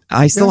 Yes.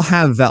 I still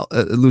have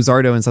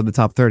Luzardo inside the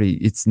top 30.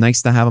 It's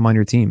nice to have him on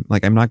your team.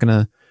 Like, I'm not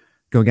going to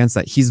go against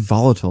that. He's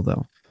volatile,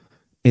 though.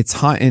 It's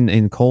hot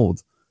and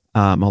cold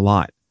a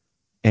lot.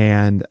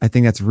 And I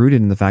think that's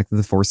rooted in the fact that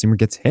the four-seamer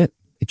gets hit.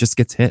 It just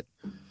gets hit.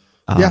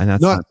 And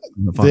that's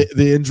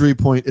the injury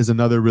point is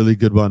another really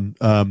good one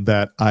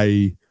that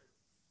I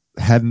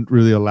hadn't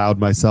really allowed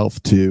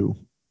myself to,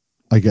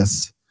 I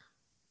guess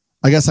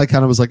I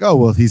kind of was like, oh,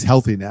 well, he's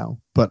healthy now.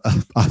 But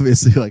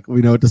obviously, like,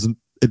 we know it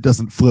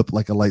doesn't flip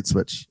like a light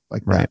switch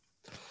like that.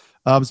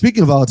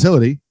 Speaking of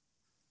volatility,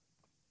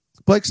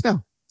 Blake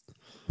Snell.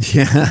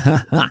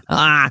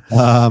 Yeah.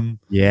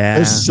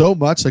 There's so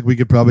much, like, we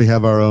could probably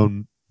have our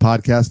own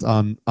podcast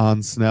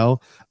on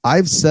Snell.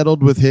 I've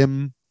settled with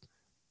him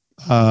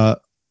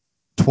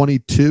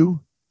 22.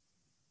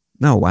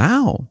 No,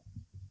 wow.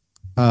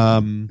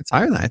 It's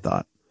higher than I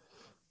thought.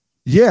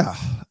 Yeah,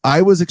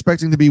 I was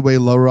expecting to be way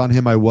lower on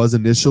him. I was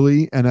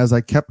initially, and as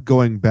I kept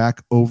going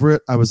back over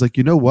it, I was like,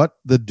 you know what?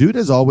 The dude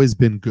has always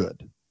been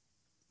good,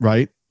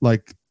 right?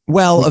 Like,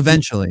 well,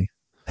 eventually.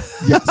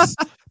 Yes.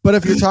 But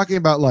if you're talking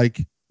about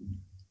like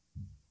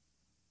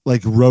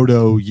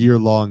roto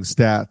year-long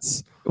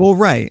stats. Well,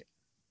 right.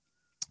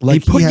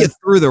 Like, he put you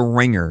through the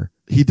ringer.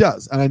 He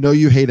does. And I know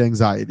you hate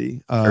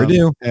anxiety. Sure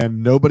do.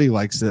 And nobody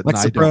likes it.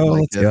 Let's and I don't like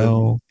let's it.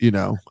 go.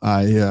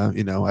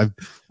 And,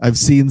 I've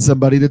seen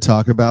somebody to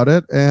talk about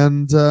it,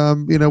 and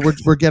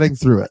we're getting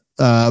through it.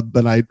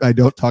 But I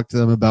don't talk to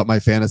them about my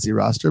fantasy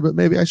roster, but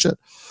maybe I should.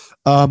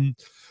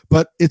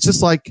 But it's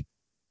just like,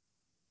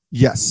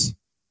 yes,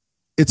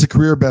 it's a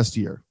career best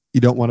year. You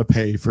don't want to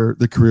pay for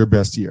the career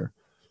best year.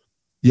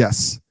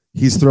 Yes,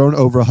 he's thrown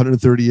over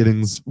 130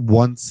 innings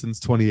once since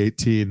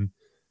 2018.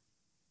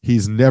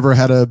 He's never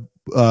had a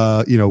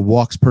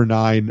walks per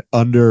 9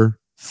 under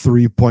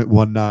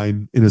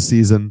 3.19 in a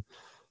season.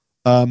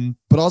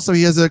 But also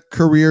he has a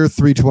career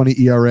 3.20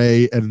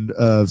 ERA and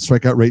a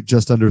strikeout rate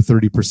just under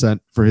 30%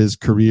 for his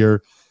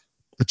career.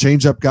 The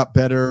changeup got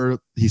better.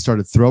 He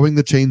started throwing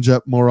the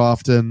changeup more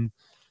often.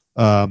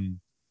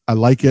 I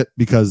like it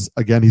because,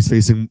 again, he's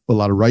facing a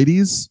lot of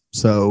righties.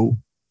 So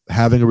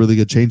having a really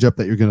good changeup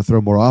that you're going to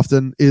throw more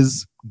often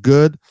is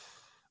good.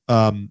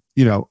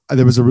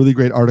 There was a really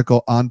great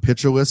article on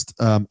Pitcher List.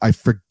 I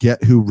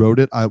forget who wrote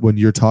it. When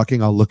you're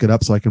talking, I'll look it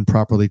up so I can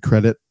properly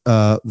credit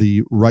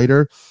the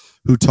writer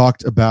who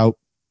talked about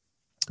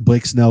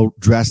Blake Snell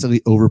drastically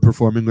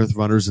overperforming with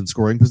runners in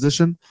scoring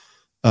position,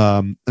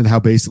 and how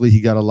basically he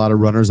got a lot of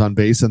runners on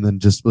base and then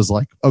just was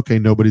like, okay,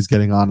 nobody's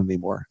getting on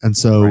anymore. And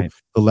so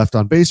the left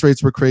on base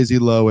rates were crazy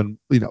low, and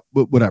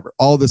whatever,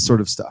 all this sort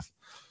of stuff.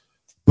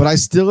 But I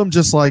still am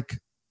just like,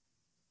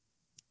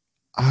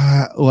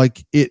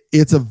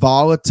 it's a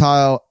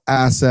volatile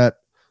asset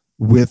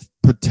with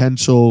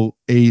potential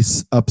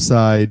ace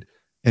upside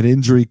and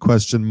injury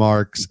question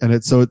marks, and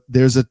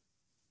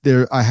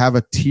I have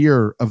a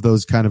tier of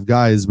those kind of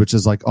guys, which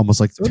is like almost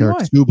like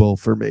Tarek Skubal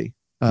for me.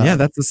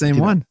 That's the same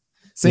one,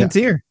 same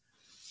tier,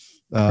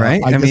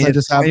 right? I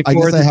guess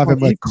I have him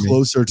like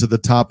closer to the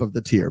top of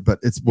the tier, but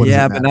it's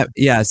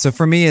So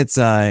for me, it's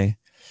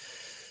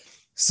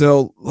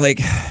so like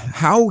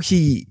how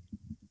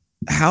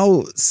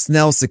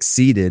Snell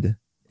succeeded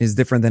is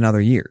different than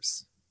other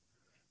years.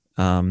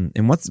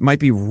 And what might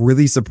be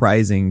really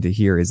surprising to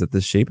hear is that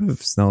the shape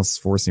of Snell's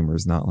four-seamer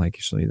is not like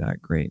actually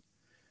that great.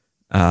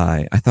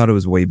 I thought it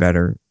was way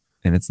better,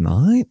 and it's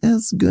not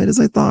as good as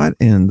I thought.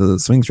 And the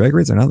swing strike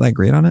rates are not that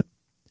great on it,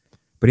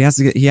 but he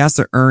has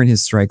to earn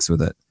his strikes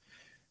with it.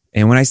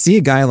 And when I see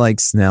a guy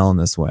like Snell in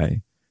this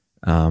way,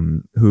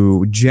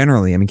 who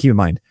generally, I mean, keep in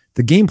mind,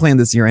 the game plan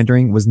this year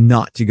entering was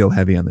not to go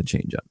heavy on the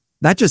changeup.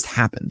 that just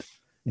happened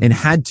and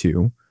had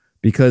to,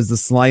 because the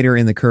slider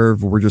and the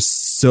curve were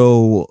just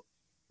so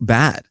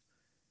bad.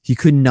 He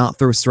could not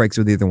throw strikes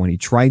with either one. He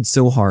tried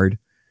so hard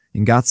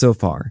and got so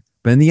far,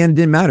 but in the end, it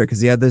didn't matter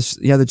because he had the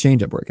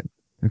changeup working.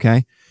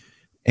 Okay.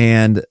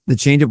 And the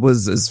changeup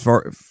was as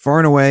far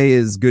and away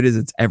as good as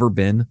it's ever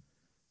been.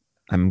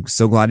 I'm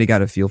so glad he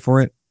got a feel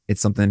for it.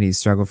 It's something he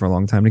struggled for a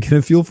long time to get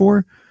a feel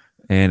for.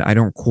 And I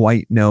don't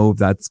quite know if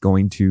that's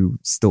going to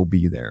still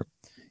be there.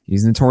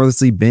 He's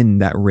notoriously been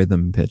that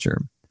rhythm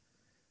pitcher.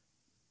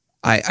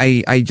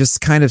 I just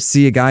kind of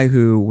see a guy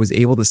who was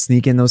able to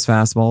sneak in those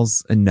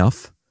fastballs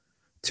enough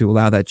to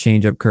allow that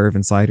changeup, curve,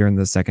 and slider in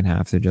the second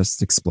half to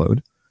just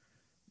explode,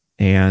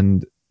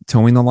 and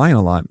towing the line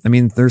a lot. I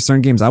mean, there's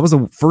certain games. I was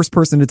the first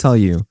person to tell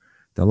you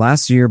that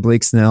last year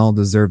Blake Snell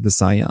deserved the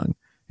Cy Young.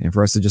 And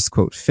for us to just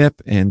quote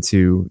FIP and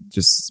to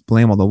just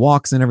blame all the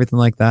walks and everything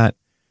like that,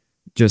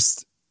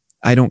 just,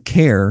 I don't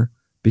care,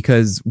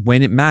 because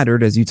when it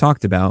mattered, as you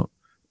talked about,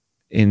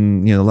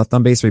 in, you know, left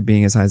on base rate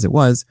being as high as it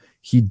was,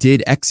 he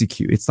did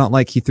execute. It's not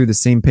like he threw the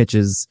same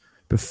pitches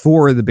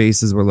before the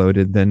bases were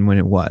loaded than when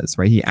it was,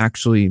 right? He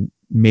actually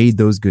made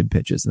those good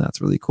pitches, and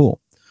that's really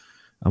cool.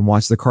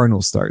 Watch the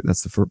Cardinals start.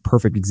 That's the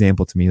perfect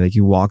example to me. Like,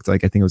 he walked,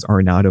 like, I think it was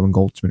Arenado and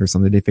Goldschmidt or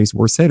something. They faced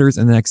worse hitters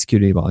and then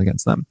executed a ball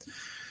against them.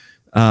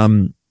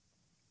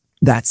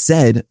 That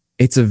said,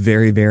 it's a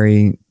very,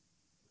 very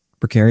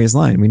precarious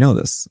line. We know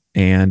this.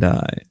 And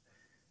what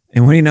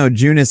do you know?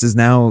 Junis is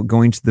now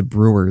going to the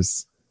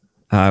Brewers.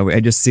 I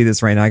just see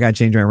this right now. I got to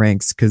change my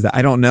ranks because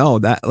I don't know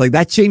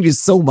that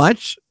changes so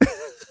much.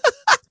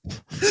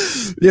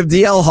 You have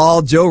DL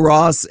Hall, Joe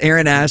Ross,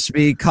 Aaron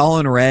Ashby,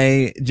 Colin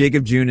Ray,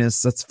 Jacob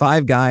Junis. That's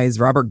 5 guys.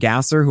 Robert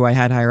Gasser, who I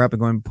had higher up, and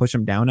going to push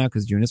him down now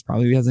because Junis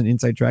probably has an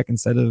inside track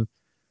instead of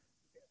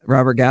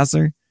Robert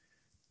Gasser.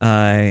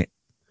 I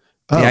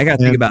got to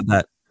think about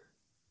that.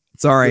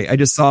 Sorry, I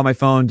just saw my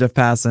phone, Jeff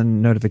Passan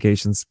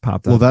notifications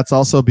popped up. Well, that's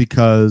also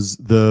because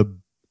the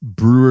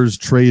Brewers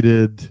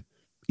traded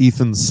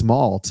Ethan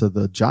Small to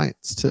the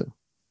Giants too.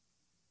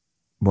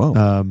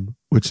 Whoa.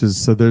 Which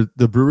is, so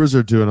the Brewers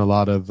are doing a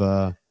lot of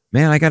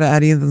man, I gotta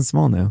add Ethan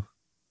Small now.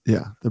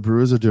 Yeah, the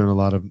Brewers are doing a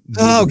lot of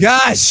oh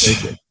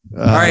gosh.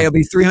 All right, it'll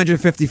be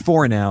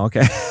 354 now.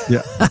 Okay.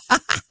 Yeah.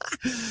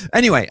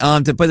 Anyway,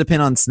 to put the pin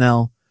on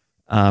Snell,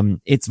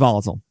 it's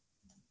volatile.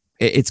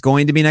 It's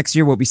going to be next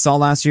year. What we saw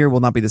last year will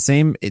not be the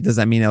same. Does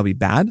that mean it'll be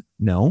bad?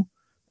 No.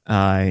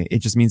 It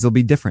just means it'll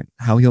be different.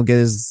 How he'll get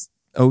his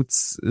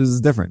oats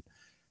is different.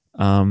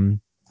 I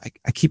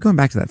keep going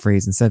back to that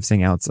phrase instead of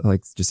saying outs. I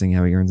like just saying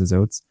how he earns his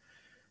oats.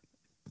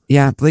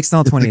 Yeah, Blake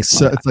Snell 28.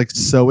 It's like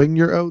sowing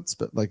your oats,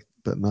 but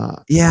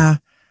not. Yeah.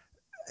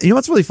 You know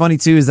what's really funny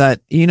too is that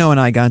and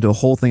I got into a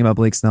whole thing about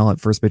Blake Snell at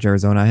first pitch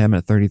Arizona. I had him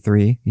at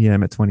 33. He had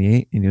him at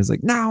 28, and he was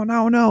like,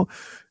 no.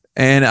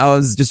 And I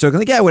was just joking,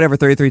 like, yeah, whatever,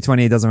 33,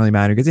 28 doesn't really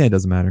matter, because it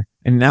doesn't matter.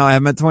 And now I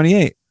have him at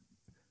 28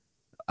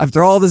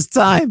 after all this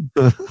time.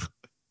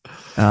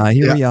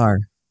 Here we are.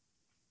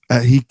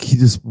 He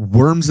just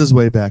worms his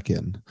way back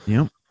in.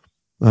 Yep.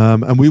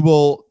 And we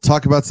will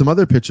talk about some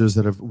other pitchers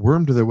that have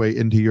wormed their way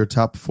into your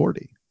top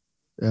 40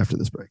 after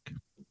this break.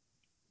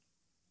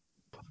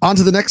 On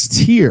to the next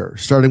tier,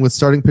 starting with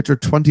starting pitcher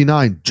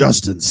 29,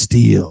 Justin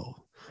Steele.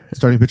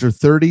 Starting pitcher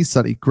 30,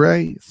 Sonny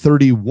Gray.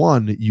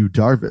 31, Yu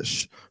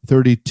Darvish.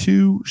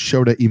 32,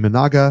 Shota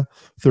Imanaga.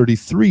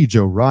 33,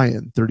 Joe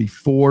Ryan.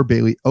 34,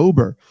 Bailey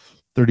Ober.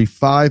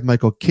 35,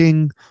 Michael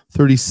King.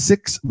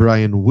 36,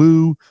 Brian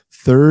Wu.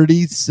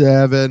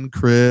 37,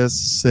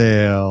 Chris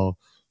Sale.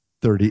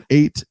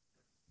 38,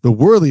 the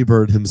Whirly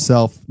Bird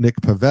himself, Nick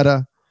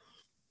Pivetta.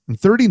 And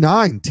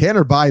 39,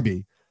 Tanner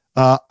Bybee.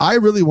 I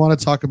really want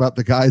to talk about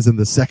the guys in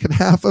the second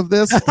half of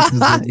this because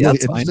it's really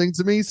interesting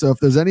to me. So if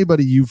there's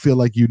anybody you feel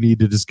like you need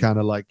to just kind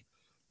of like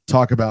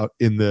talk about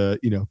in the,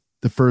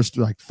 the first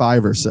like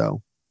 5 or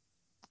so,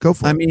 go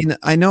for it. I mean,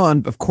 I know,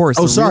 of course.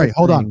 Oh, sorry.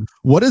 Hold on.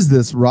 What is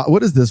this?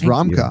 What is this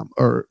rom-com?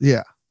 Or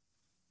yeah.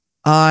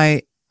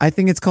 I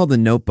think it's called The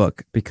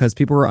Notebook because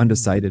people were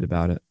undecided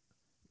about it.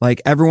 Like,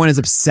 everyone is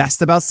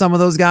obsessed about some of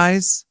those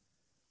guys.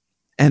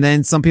 And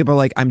then some people are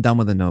like, I'm done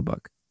with The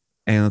Notebook.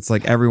 And it's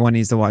like, everyone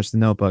needs to watch The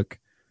Notebook.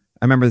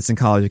 I remember this in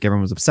college. Like,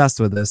 everyone was obsessed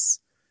with this.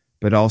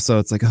 But also,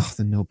 it's like, oh,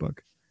 The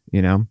Notebook.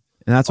 And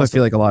that's what I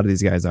feel like a lot of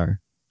these guys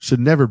are. Should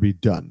never be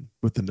done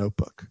with The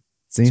Notebook.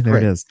 See, there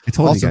it is. I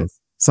told you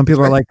guys. Some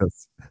people are like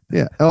this.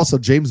 Yeah. Also,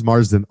 James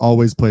Marsden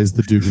always plays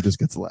the dude who just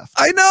gets left.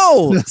 I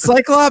know.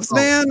 Cyclops,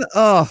 man.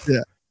 Oh.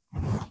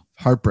 Yeah.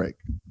 Heartbreak.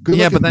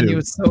 Yeah, but then he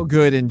was so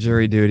good in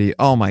Jury Duty.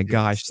 Oh my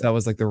gosh, that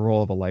was like the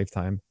role of a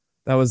lifetime.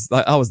 That was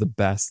the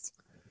best.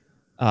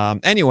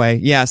 Anyway,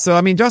 yeah. So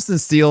I mean, Justin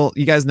Steele.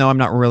 You guys know I'm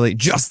not really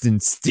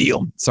Justin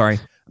Steele. Sorry,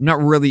 I'm not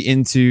really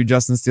into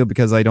Justin Steele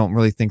because I don't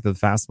really think the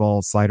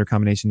fastball slider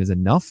combination is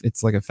enough.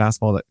 It's like a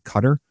fastball that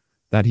cutter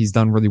that he's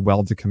done really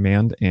well to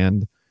command,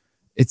 and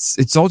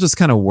it's all just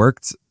kind of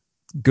worked.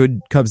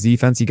 Good Cubs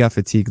defense. He got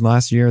fatigued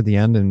last year at the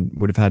end and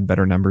would have had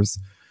better numbers,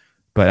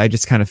 but I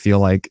just kind of feel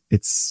like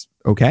it's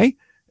okay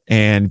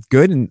and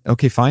good and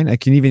okay, fine. I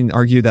can even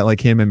argue that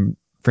like him and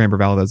Framber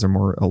Valdez are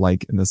more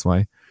alike in this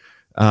way.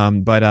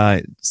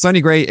 But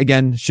Sonny Gray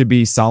again should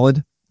be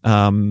solid.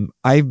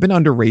 I've been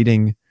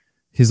underrating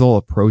his whole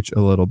approach a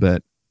little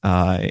bit,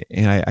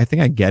 and I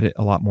think I get it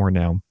a lot more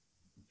now.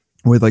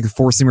 With like the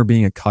four seamer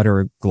being a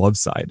cutter glove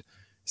side,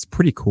 it's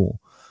pretty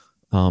cool.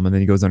 And then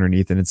he goes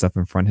underneath it and stuff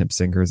in front hip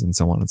sinkers and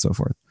so on and so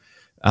forth.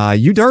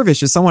 Yu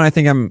Darvish is someone I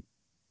think I'm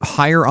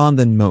higher on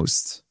than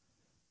most,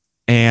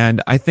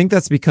 and I think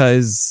that's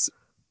because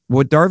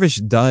what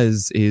Darvish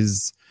does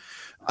is,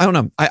 I don't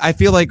know. I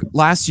feel like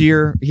last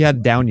year he had a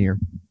down year.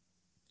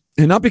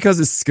 And not because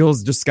his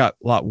skills just got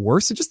a lot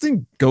worse. It just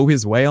didn't go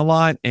his way a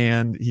lot.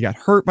 And he got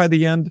hurt by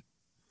the end.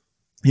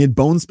 He had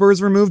bone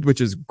spurs removed,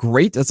 which is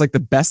great. That's like the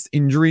best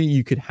injury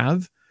you could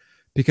have,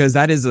 because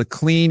that is a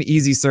clean,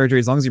 easy surgery.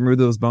 As long as you remove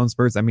those bone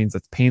spurs, that means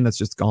that's pain that's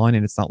just gone.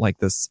 And it's not like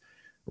this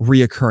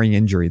reoccurring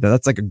injury.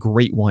 That's like a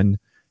great one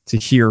to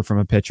hear from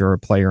a pitcher or a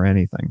player or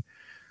anything.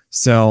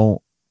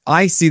 So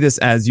I see this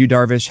as Yu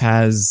Darvish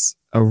has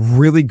a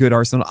really good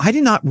arsenal. I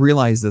did not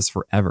realize this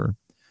forever,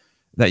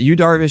 that Yu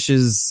Darvish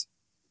is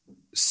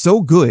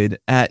so good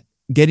at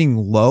getting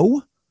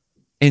low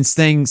and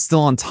staying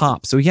still on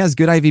top. So he has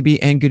good IVB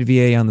and good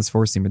VA on this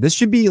four seamer. This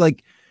should be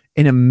like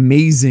an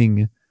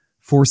amazing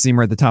four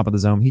seamer at the top of the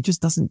zone. He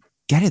just doesn't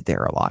get it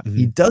there a lot.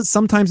 He does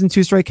sometimes in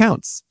 2 strike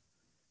counts.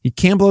 He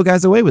can blow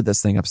guys away with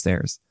this thing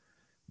upstairs,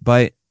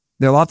 but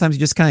there are a lot of times he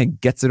just kind of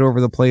gets it over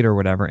the plate or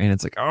whatever. And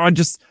it's like, oh,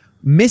 just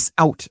miss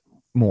out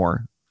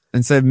more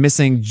instead of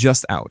missing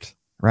just out,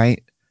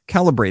 right?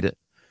 Calibrate it.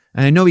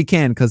 And I know he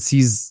can, because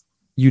he's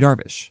Yu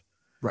Darvish.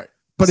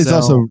 But it's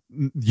also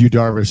Yu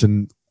Darvish,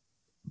 and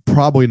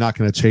probably not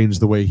going to change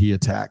the way he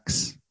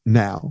attacks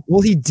now.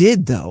 Well, he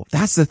did, though.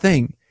 That's the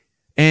thing.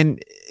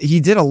 And he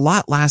did a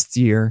lot last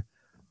year.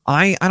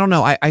 I don't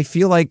know. I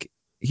feel like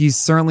he's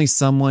certainly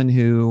someone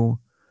who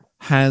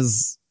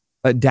has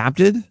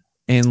adapted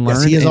and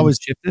learned. Yes, he has always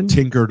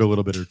tinkered a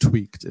little bit or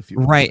tweaked, if you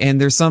will. Right.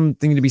 And there's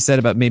something to be said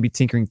about maybe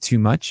tinkering too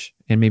much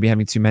and maybe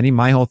having too many.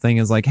 My whole thing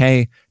is like,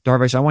 hey,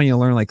 Darvish, I want you to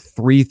learn like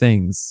 3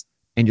 things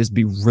and just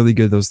be really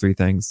good at those 3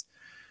 things.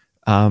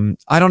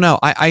 I don't know.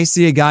 I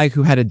see a guy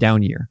who had a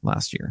down year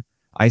last year.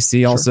 I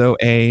see also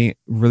a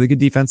really good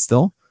defense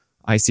still.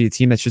 I see a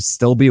team that should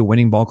still be a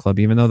winning ball club,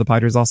 even though the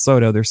Padres lost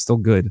Soto, they're still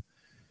good.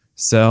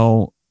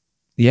 So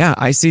yeah,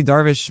 I see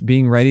Darvish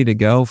being ready to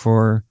go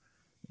for,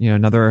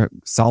 another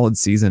solid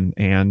season.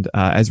 And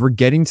as we're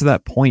getting to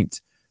that point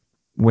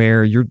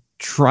where you're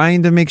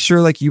trying to make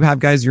sure like you have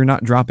guys you're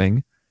not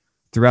dropping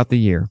throughout the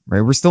year,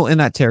 right? We're still in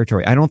that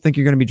territory. I don't think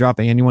you're going to be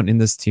dropping anyone in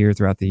this tier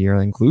throughout the year.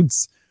 That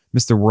includes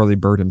Mr. Whirly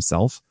Bird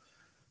himself.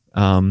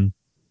 And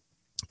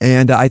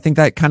I think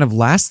that kind of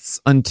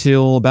lasts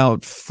until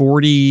about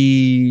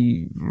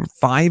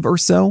 45 or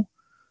so,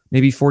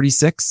 maybe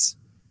 46.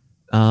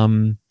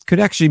 Could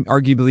actually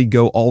arguably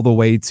go all the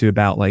way to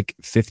about like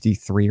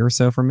 53 or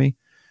so for me.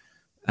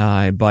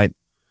 But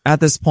at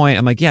this point,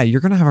 I'm like, yeah,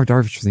 you're going to have our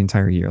Darvish for the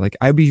entire year. Like,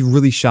 I'd be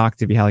really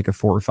shocked if he had like a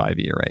 4 or 5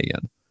 ERA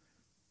again.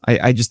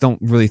 I just don't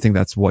really think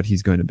that's what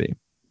he's going to be.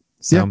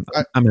 So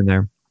yeah, I'm in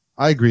there.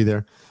 I agree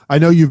there. I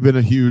know you've been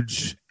a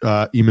huge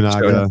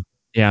Imanaga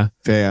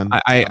fan.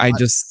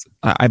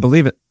 I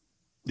believe it.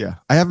 Yeah.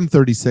 I have him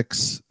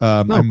 36.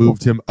 I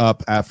moved him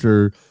up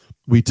after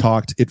we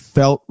talked. It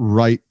felt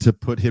right to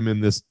put him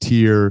in this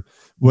tier.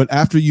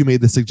 After you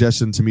made the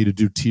suggestion to me to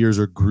do tiers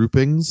or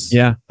groupings.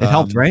 Yeah. It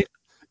helped, right?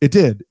 It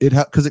did. It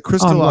helped because it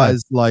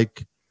crystallized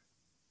like,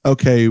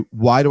 okay,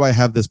 why do I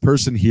have this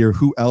person here?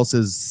 Who else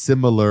is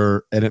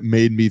similar? And it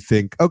made me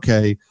think,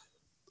 okay,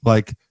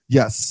 like,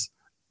 yes,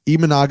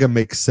 Imanaga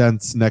makes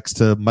sense next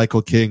to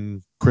Michael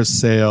King, Chris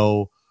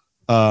Sale,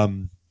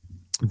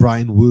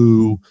 Brian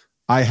Wu.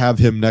 I have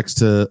him next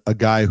to a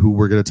guy who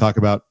we're going to talk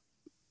about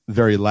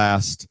very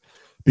last,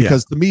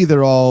 because to me,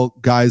 they're all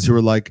guys who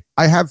are like,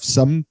 I have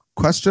some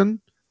question,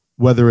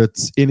 whether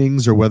it's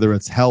innings or whether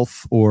it's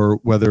health or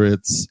whether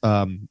it's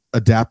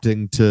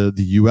adapting to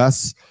the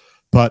US.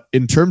 But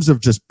in terms of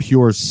just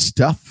pure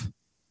stuff,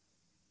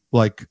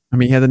 like, I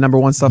mean, he had the number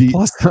 1 stuff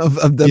plus of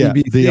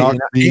WBC,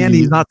 and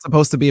he's not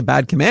supposed to be a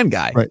bad command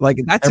guy. Right. Like,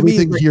 that to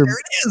everything me, here, there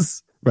it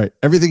is. Right.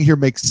 Everything here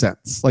makes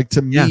sense. Like,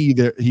 to me,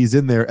 he's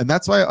in there, and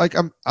that's why, like,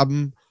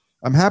 I'm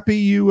happy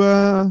you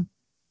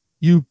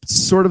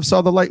sort of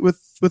saw the light with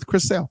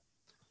Chris Sale.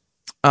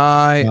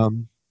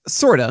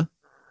 Sorta.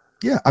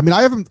 Yeah. I mean,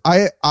 I haven't.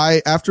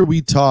 I after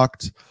we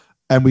talked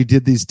and we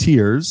did these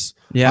tiers,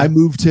 I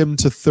moved him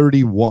to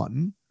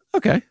 31.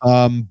 Okay.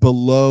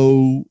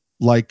 Below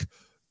like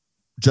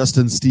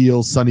Justin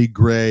Steele, Sonny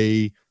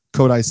Gray,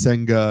 Kodai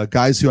Senga,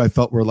 guys who I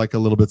felt were like a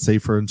little bit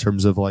safer in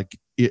terms of like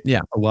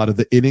a lot of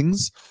the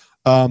innings.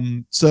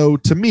 So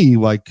to me,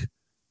 like,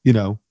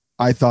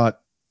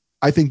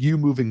 I think you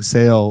moving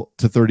Sale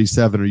to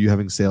 37 or you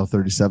having Sale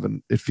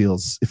 37, it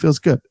feels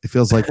good. It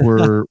feels like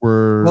we're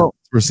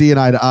seeing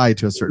eye to eye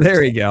to a certain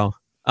extent. You go.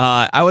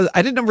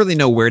 I didn't really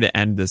know where to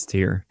end this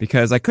tier,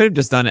 because I could have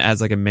just done it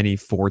as like a mini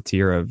 4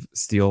 tier of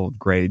Steele,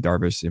 Gray,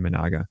 Darvish,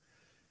 Imanaga,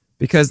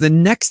 because the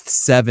next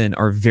 7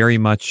 are very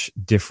much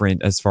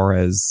different as far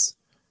as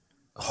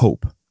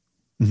hope,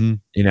 and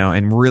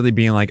really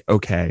being like,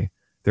 okay,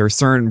 There are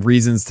certain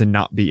reasons to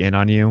not be in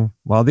on you.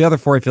 While the other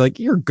 4, I feel like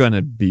you're going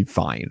to be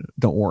fine.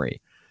 Don't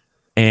worry.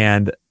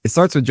 And it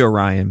starts with Joe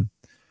Ryan,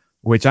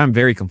 which I'm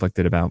very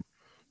conflicted about.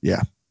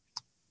 Yeah.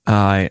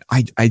 I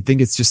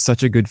think it's just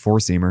such a good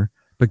 4-seamer,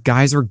 but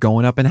guys are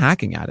going up and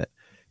hacking at it.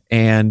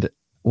 And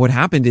what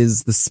happened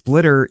is the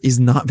splitter is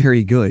not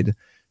very good,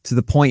 to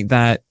the point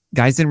that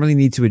guys didn't really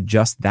need to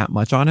adjust that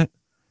much on it.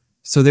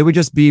 So they would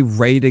just be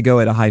ready to go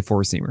at a high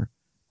 4-seamer.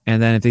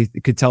 And then if they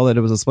could tell that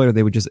it was a splitter,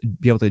 they would just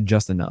be able to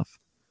adjust enough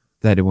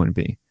that it wouldn't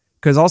be.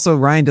 Because also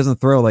Ryan doesn't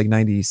throw like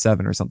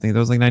 97 or something. It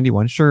was like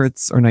 91. Sure,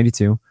 or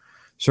 92.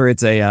 Sure,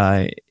 it's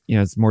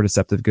it's more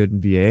deceptive good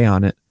in VA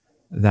on it.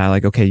 That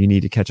like, okay, you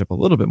need to catch up a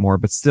little bit more,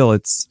 but still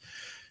it's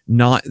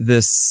not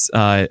this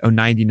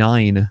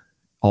 99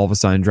 all of a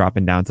sudden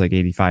dropping down to like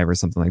 85 or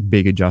something, like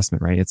big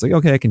adjustment, right? It's like,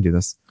 okay, I can do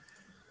this.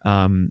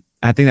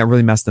 I think that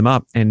really messed him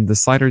up, and the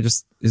slider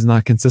just is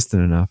not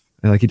consistent enough.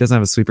 And, like, he doesn't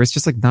have a sweeper. It's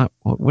just like not,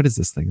 what is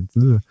this thing?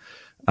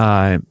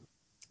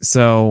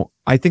 So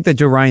I think that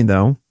Joe Ryan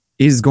though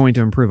is going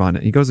to improve on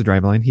it. He goes to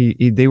drive line.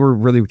 They were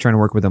really trying to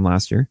work with him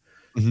last year,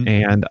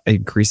 and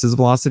increase his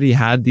velocity. He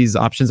had these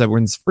options that were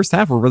in his first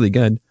half were really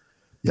good.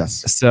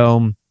 Yes.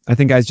 So I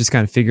think guys just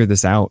kind of figured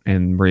this out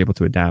and were able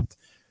to adapt.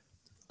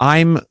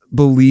 I'm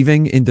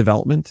believing in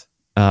development.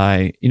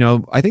 I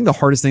think the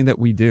hardest thing that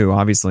we do,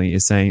 obviously,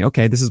 is saying,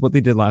 okay, this is what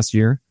they did last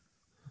year.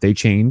 They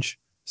change.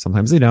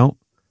 Sometimes they don't.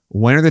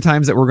 When are the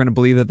times that we're going to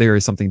believe that there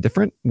is something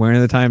different? When are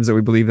the times that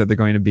we believe that they're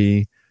going to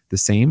be the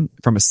same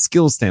from a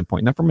skill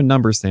standpoint, not from a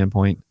number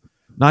standpoint?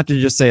 Not to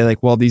just say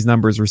like, well, these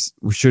numbers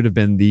should have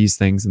been these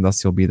things, and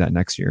thus he'll be that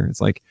next year.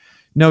 It's like,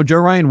 no, Joe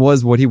Ryan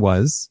was what he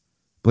was.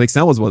 Blake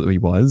Snell was what he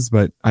was,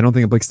 but I don't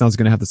think Blake Snell is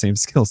going to have the same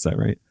skill set,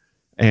 right?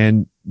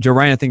 And Joe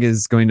Ryan, I think,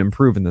 is going to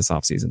improve in this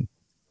offseason.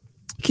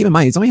 Keep in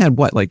mind, he's only had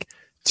what, like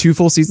 2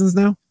 full seasons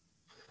now?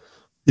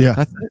 Yeah.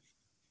 That's it.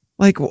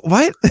 Like,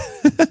 what?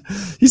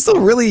 He's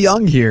still really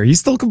young here. He's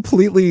still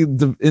completely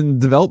in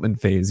development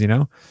phase,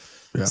 Yeah.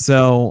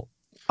 So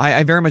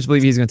I very much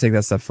believe he's going to take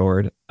that step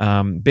forward.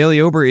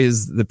 Bailey Ober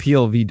is the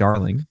PLV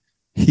darling.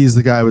 He's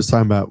the guy I was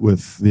talking about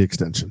with the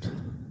extension.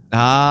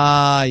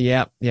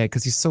 Yeah,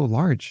 because he's so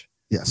large.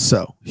 Yeah,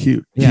 so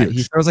huge. Yeah, huge.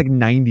 he throws like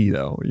 90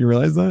 though. You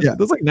realize that? Yeah,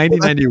 that's like 90,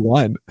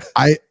 91.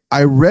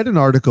 I read an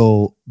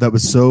article that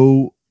was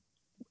so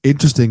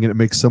interesting, and it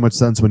makes so much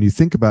sense when you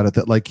think about it,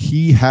 that like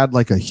he had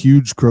like a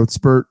huge growth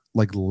spurt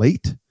like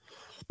late.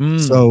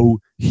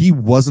 So he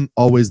wasn't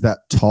always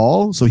that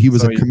tall. So he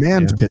was a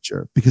command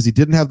pitcher because he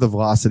didn't have the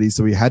velocity.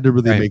 So he had to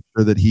really make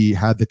sure that he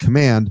had the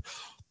command.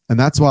 And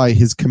that's why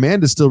his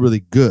command is still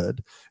really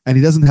good. And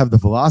he doesn't have the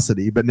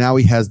velocity, but now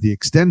he has the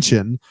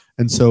extension.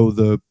 And so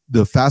the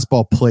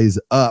fastball plays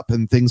up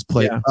and things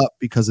play up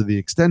because of the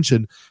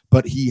extension.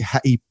 But he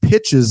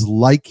pitches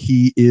like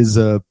he is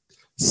a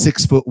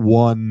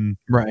 6'1",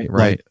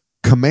 right,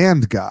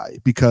 command guy,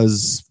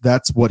 because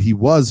that's what he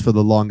was for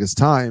the longest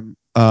time.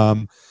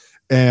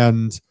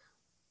 And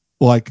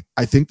like,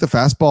 I think the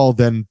fastball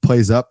then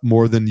plays up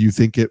more than you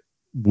think it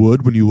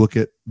would when you look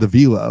at the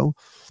velo.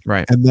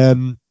 Right. And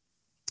then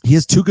he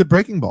has 2 good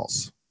breaking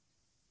balls.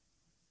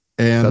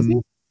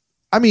 And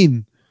I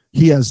mean,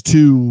 he has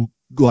 2,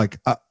 like,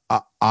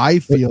 I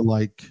feel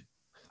like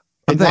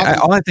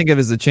all I think of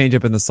is the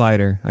changeup and the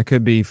slider. I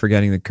could be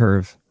forgetting the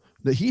curve.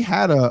 He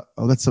had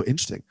that's so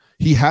interesting.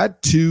 He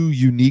had 2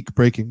 unique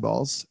breaking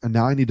balls, and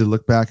now I need to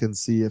look back and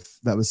see if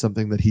that was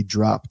something that he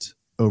dropped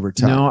over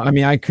time. No, I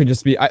mean, I could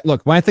just be.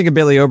 Look, when I think of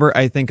Bailey Ober,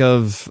 I think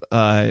of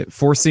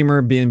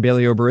 4-seamer being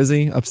Bailey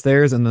Oberizzi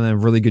upstairs, and then a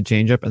really good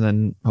changeup, and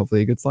then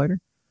hopefully a good slider.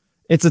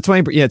 It's a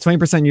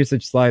 20%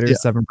 usage slider,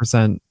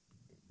 7%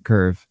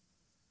 curve.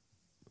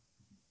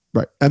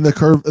 Right, and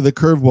the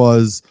curve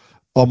was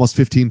almost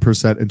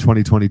 15% in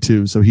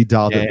 2022, so he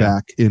dialed it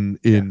back in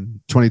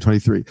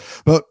 2023.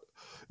 But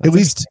at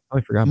least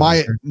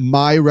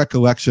my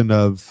recollection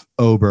of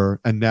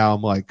Ober, and now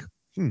I'm like,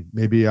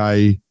 maybe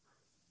I'll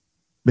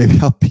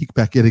peek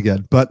back in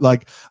again. But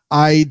like,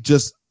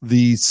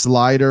 the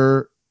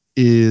slider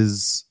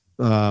is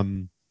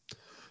the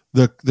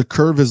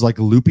curve is like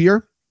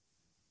loopier,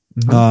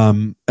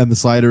 and the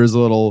slider is a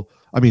little,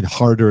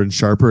 harder and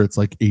sharper. It's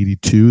like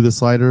 82, the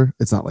slider.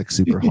 It's not like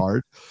super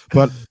hard,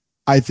 but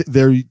I think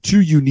they're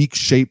 2 unique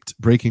shaped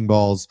breaking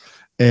balls,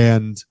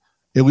 and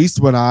at least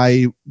when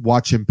I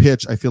watch him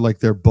pitch, I feel like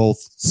they're both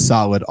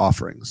solid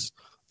offerings.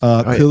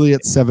 Clearly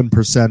at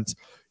 7%,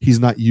 he's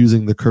not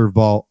using the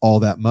curveball all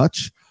that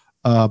much.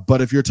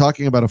 But if you're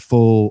talking about a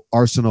full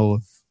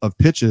arsenal of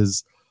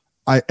pitches,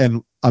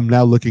 I'm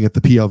now looking at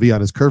the PLV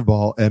on his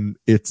curveball, and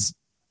it's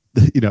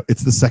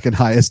the second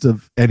highest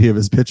of any of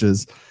his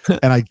pitches.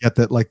 And I get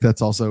that, like,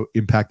 that's also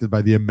impacted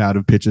by the amount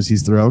of pitches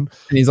he's thrown.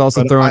 And he's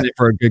also throwing it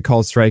for a good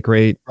call strike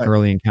rate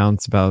early in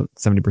counts, about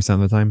 70%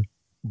 of the time.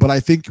 But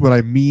I think what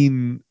I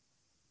mean,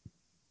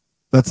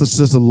 that's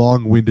just a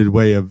long-winded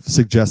way of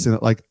suggesting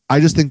that, like, I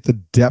just think the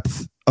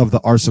depth of the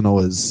arsenal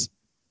is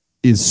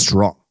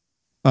strong.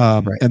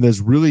 And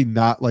there's really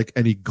not like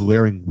any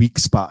glaring weak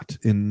spot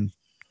in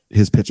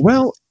his pitch.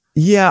 Well,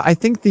 yeah, I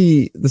think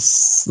the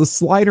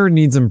slider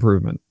needs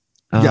improvement.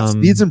 Yes,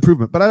 needs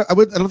improvement, but I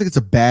don't think it's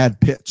a bad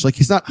pitch. Like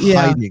he's not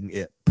hiding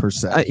it per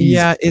se.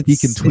 He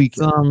can tweak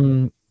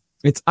it.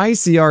 Its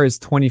ICR is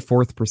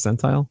 24th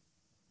percentile,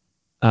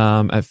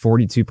 at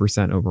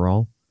 42%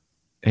 overall,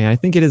 and I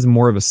think it is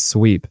more of a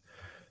sweep.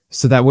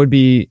 So that would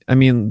be, I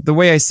mean, the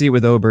way I see it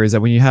with Ober is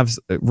that when you have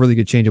a really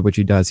good changeup, which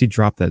he does, he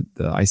dropped the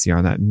ICR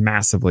on that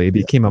massively. It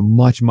became a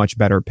much, much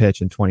better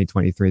pitch in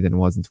 2023 than it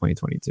was in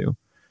 2022.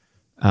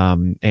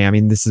 And I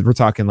mean, we're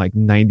talking like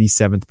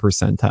 97th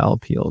percentile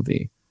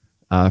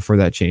PLV for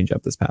that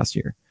changeup this past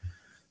year.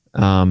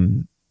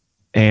 And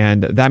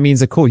that means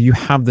that, cool, you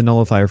have the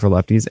nullifier for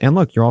lefties. And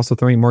look, you're also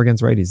throwing more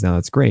against righties now.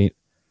 That's great.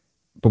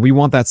 But we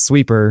want that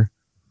sweeper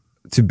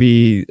to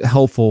be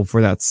helpful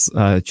for that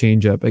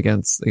changeup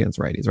against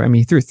righties, right? I mean,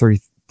 he threw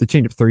the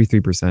changeup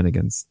 33%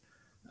 against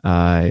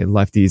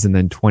lefties and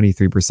then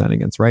 23%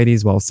 against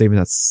righties, while saving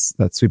that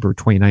sweeper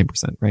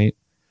 29%, right?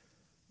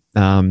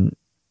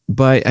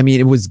 But I mean,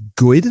 it was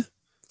good,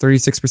 36%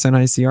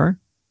 ICR.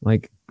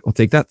 Like, I'll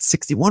take that.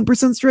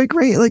 61% strike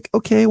rate. Like,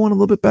 okay, I want a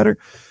little bit better,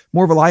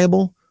 more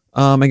reliable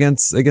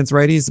against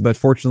righties. But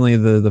fortunately,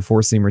 the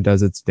four seamer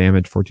does its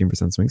damage.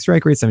 14% swing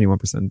strike rate,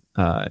 71%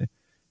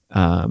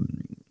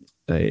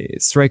 a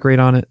strike rate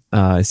on it.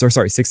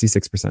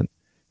 66%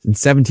 and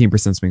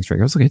 17% swing strike.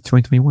 I was looking at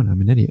 2021.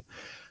 I'm an idiot.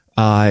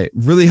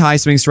 Really high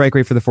swing strike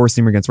rate for the four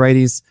seamer against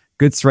righties.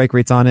 Good strike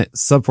rates on it.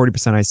 Sub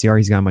 40% ICR.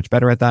 He's gotten much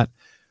better at that.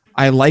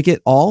 I like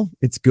it all.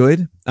 It's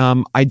good.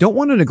 I don't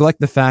want to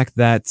neglect the fact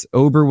that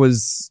Ober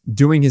was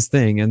doing his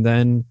thing, and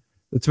then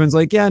the Twins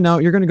like, yeah, no,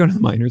 you're going to go to the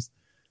minors.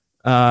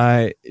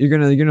 You're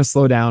gonna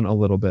slow down a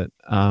little bit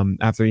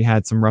after he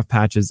had some rough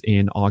patches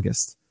in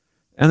August.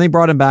 And they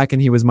brought him back,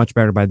 and he was much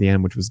better by the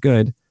end, which was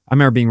good. I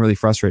remember being really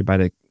frustrated by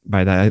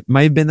that. It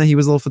might have been that he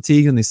was a little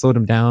fatigued, and they slowed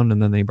him down,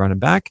 and then they brought him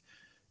back.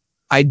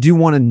 I do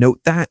want to note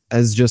that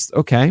as just,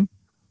 okay,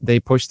 they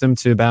pushed him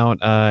to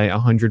about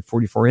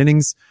 144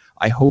 innings.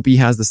 I hope he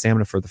has the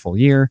stamina for the full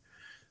year.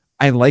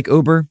 I like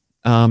Ober.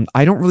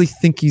 I don't really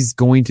think he's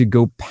going to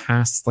go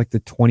past like the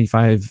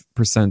 25%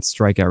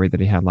 strikeout rate that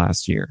he had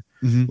last year.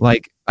 Mm-hmm.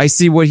 Like, I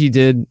see what he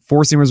did.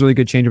 Four seamer was really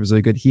good. Changeup was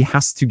really good. He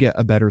has to get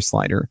a better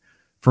slider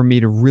for me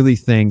to really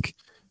think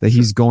that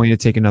he's going to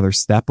take another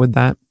step with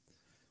that.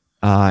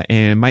 And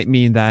it might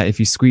mean that if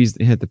he squeezed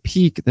and hit the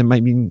peak, that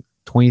might mean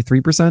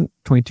 23%,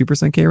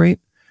 22% K rate.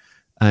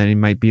 And it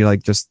might be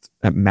like just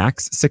at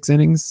max 6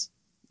 innings,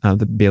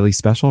 the Bailey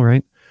special,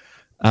 right?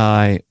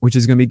 Which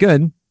is going to be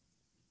good.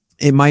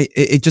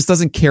 It just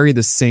doesn't carry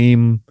the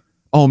same,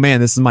 oh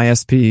man, this is my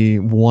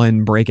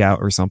SP1 breakout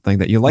or something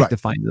that you like to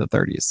find in the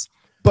 30s.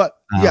 But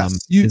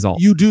yes, you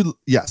do.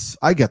 Yes,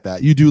 I get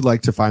that. You do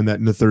like to find that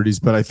in the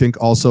 30s. But I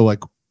think also like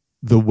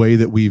the way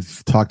that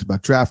we've talked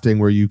about drafting,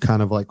 where you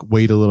kind of like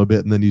wait a little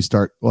bit and then you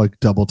start like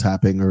double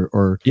tapping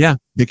or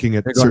picking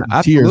at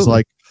certain tiers.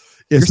 Like,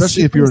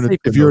 especially if you're in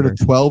a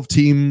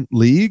 12-team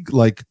league,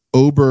 like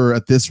Ober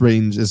at this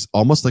range is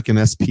almost like an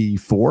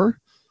SP4.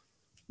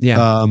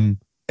 Yeah.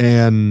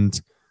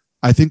 And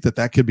I think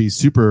that could be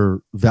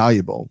super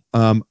valuable.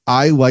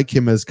 I like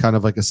him as kind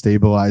of like a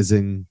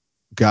stabilizing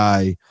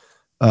guy.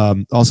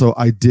 Also,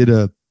 I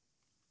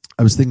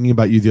was thinking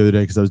about you the other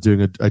day because I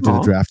did a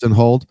draft and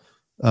hold.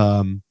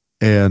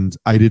 And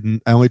I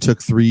only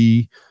took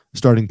 3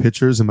 starting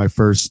pitchers in the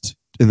first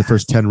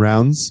 10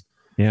 rounds.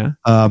 Yeah.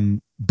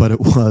 But it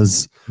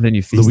was then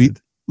you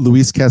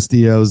Luis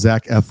Castillo,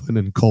 Zach Eflin,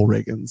 and Cole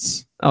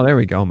Reagans. Oh, there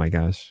we go. Oh my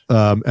gosh.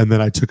 And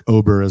then I took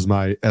Ober as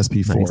my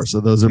SP4. Nice.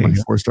 So those are my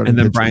 4 starting pitchers. And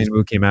then pitchers. Brian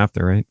Wu came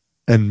after, right?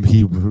 And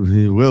he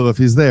will if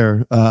he's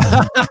there.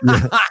 But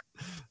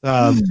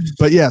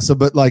yeah,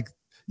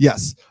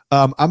 yes.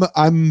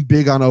 I'm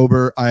big on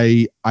Ober.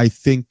 I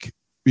think,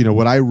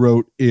 what I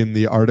wrote in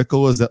the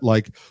article is that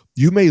like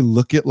you may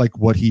look at like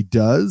what he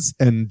does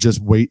and just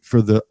wait for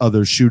the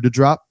other shoe to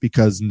drop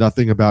because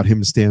nothing about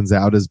him stands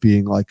out as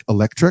being like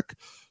electric,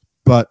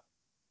 but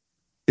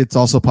it's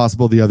also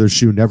possible the other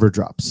shoe never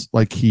drops.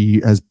 Like,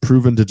 he has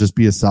proven to just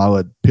be a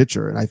solid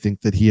pitcher, and I think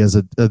that he has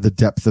the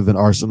depth of an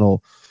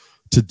arsenal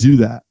to do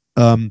that.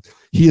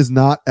 He doesn't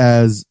have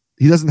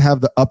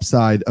the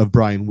upside of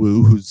Brian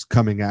Wu, who's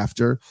coming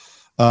after.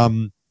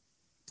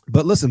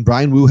 But listen,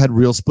 Brian Wu had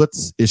real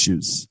splits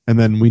issues, and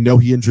then we know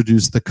he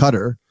introduced the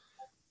cutter.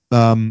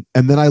 And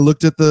then I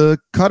looked at the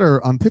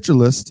cutter on Pitcher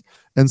List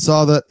and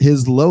saw that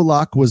his low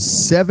lock was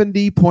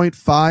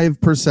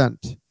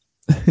 70.5%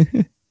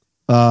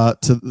 to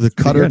the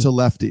cutter to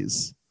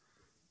lefties.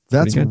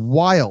 That's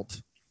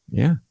wild.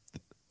 Yeah.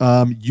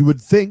 You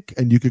would think,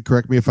 and you could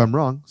correct me if I'm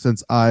wrong,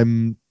 since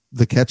I'm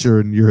the catcher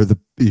and you're the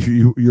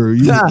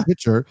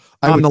pitcher.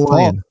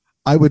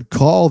 I would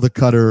call the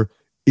cutter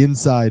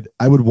inside.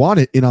 I would want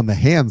it in on the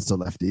hands to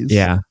lefties.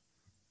 Yeah.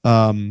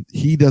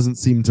 He doesn't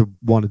seem to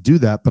want to do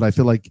that, but I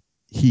feel like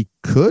he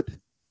could,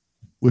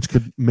 which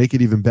could make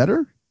it even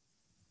better.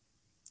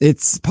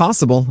 It's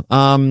possible.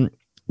 The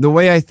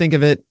way I think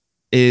of it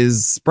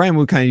is Brian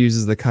Wu kind of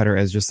uses the cutter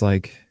as just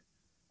like,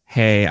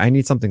 hey, I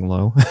need something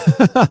low.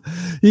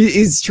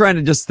 He's trying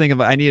to just think of,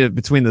 I need it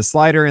between the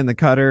slider and the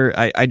cutter.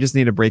 I just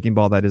need a breaking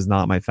ball that is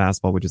not my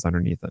fastball, which is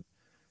underneath it.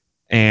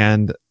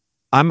 And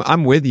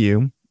I'm with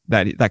you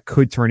that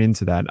could turn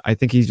into that. I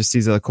think he just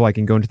sees it cool. I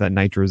can go into that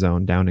nitro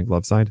zone down in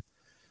glove side.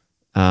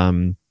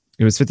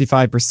 It was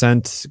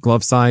 55%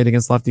 glove side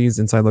against lefties,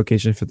 inside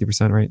location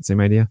 50%, right? Same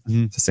idea.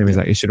 Mm-hmm. It's the same as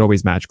that. It should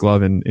always match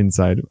glove and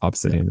inside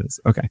opposite hand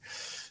is okay.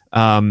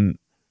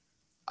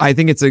 I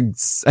think it's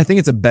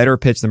a better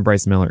pitch than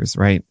Bryce Miller's,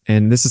 right?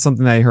 And this is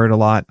something that I heard a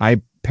lot.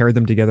 I paired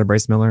them together,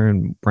 Bryce Miller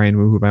and Brian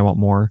Wu, who I want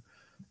more.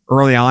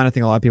 Early on, I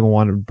think a lot of people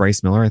wanted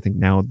Bryce Miller. I think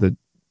now the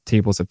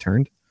tables have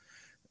turned,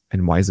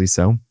 and wisely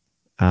so,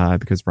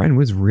 because Brian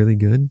Wu is really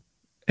good.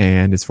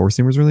 And his four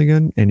seam was really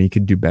good, and he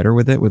could do better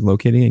with it with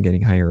locating and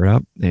getting higher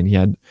up. And he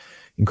had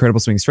incredible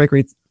swing strike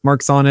rate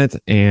marks on it,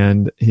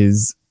 and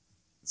his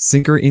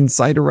sinker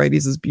inside to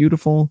righties is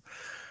beautiful.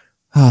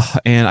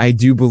 And I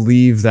do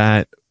believe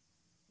that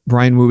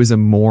Brian Wu is a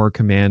more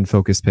command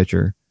focused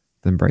pitcher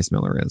than Bryce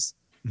Miller is.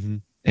 Mm-hmm.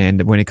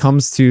 And when it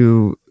comes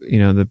to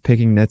the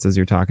picking nits as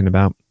you're talking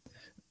about,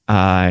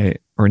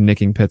 or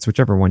nicking pits,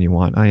 whichever one you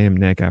want. I am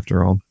Nick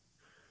after all.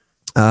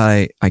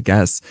 I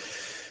guess.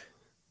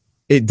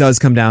 It does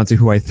come down to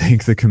who I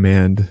think the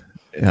command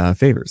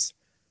favors.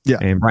 Yeah.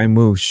 And Brian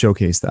Wu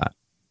showcased that.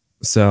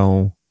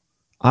 So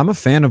I'm a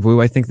fan of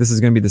Wu. I think this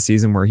is going to be the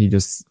season where he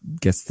just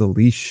gets the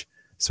leash,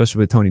 especially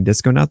with Tony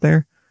Disco not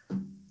there.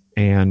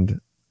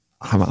 And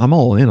I'm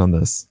all in on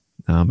this.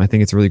 I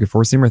think it's a really good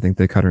four seamer. I think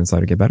the cutter and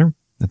slider get better.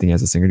 I think he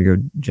has a singer to go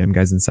jam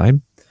guys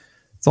inside.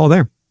 It's all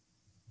there.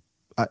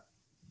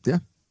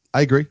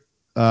 I agree.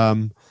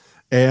 And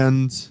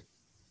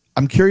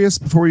I'm curious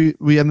before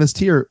we end this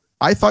tier.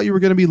 I thought you were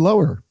going to be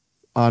lower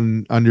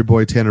on your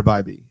boy Tanner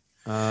Bybee,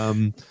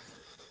 and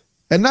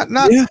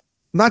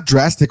not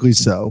drastically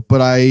so. But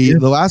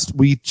the last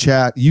we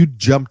chat, you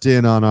jumped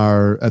in on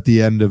at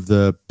the end of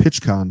the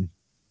PitchCon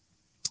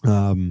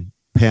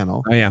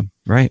panel. Oh yeah,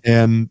 right,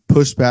 and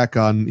pushed back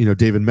on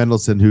David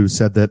Mendelson, who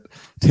said that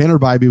Tanner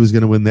Bybee was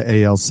going to win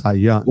the AL Cy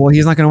Young. Well,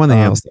 he's not going to win the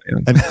AL Cy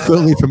Young, and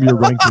clearly from your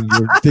ranking,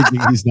 you're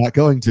thinking he's not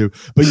going to.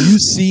 But you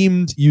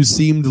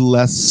seemed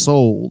less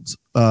sold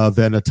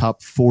than a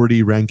top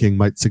 40 ranking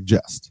might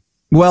suggest.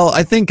 Well,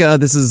 I think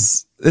this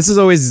is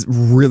always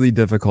really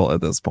difficult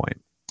at this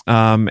point.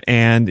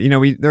 And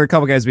there are a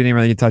couple guys we didn't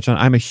really touch on.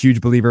 I'm a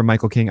huge believer in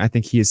Michael King. I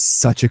think he is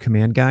such a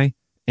command guy,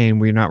 and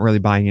we're not really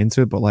buying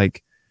into it. But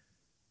like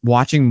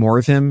watching more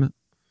of him,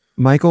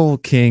 Michael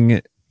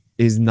King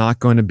is not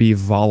going to be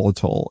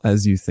volatile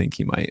as you think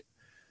he might.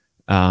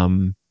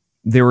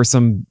 There were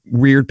some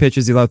weird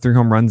pitches. He allowed 3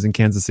 home runs in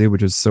Kansas City,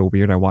 which was so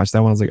weird. I watched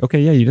that one. I was like, okay,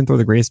 yeah, you didn't throw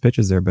the greatest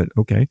pitches there, but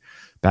okay,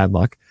 bad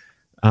luck.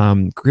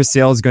 Chris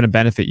Sale is going to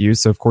benefit you.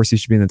 So of course he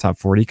should be in the top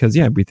 40 because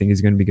we think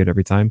he's going to be good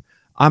every time.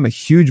 I'm a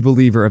huge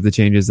believer of the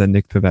changes that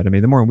Nick Pivetta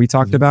made. The more we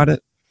talked about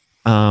it,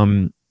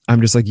 I'm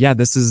just like, yeah,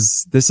 this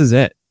is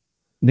it.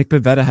 Nick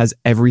Pivetta has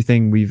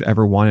everything we've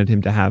ever wanted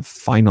him to have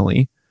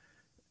finally.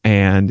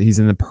 And he's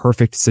in the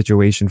perfect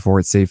situation for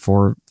it, save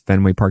for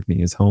Fenway Park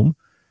being his home.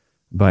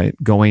 But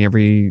going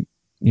every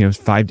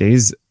 5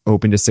 days,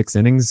 open to 6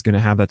 innings, going to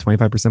have that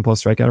 25%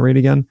 plus strikeout rate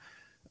again.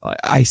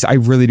 I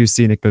really do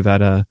see Nick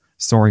Pivetta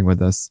soaring with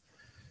this.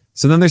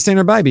 So then there's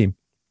Tanner Bybee.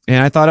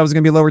 And I thought I was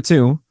going to be lower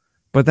too.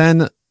 But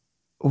then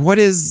what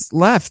is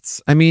left?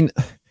 I mean,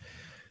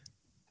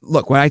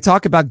 look, when I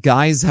talk about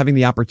guys having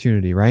the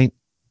opportunity, right?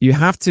 You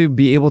have to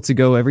be able to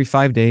go every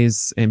 5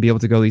 days and be able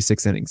to go at least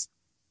 6 innings.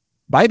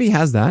 Bybee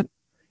has that.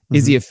 Mm-hmm.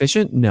 Is he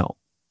efficient? No.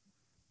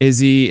 Is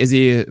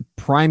he a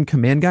prime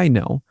command guy?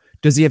 No.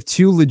 Does he have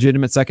 2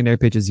 legitimate secondary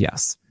pitches?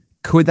 Yes.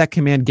 Could that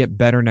command get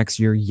better next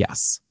year?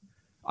 Yes.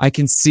 I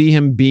can see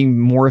him being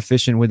more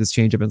efficient with his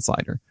changeup and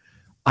slider.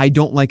 I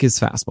don't like his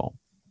fastball.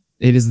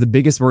 It is the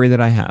biggest worry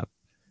that I have.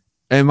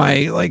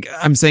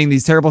 I'm saying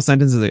these terrible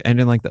sentences that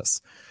ending like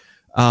this.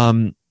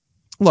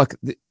 Look,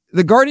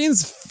 the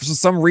Guardians, for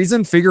some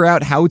reason, figure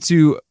out how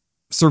to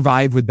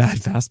survive with bad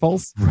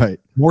fastballs. Right.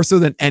 More so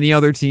than any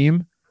other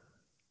team.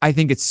 I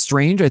think it's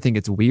strange. I think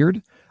it's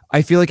weird.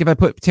 I feel like if I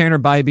put Tanner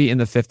Bybee in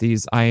the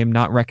 50s, I am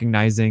not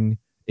recognizing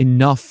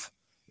enough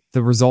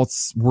the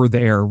results were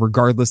there,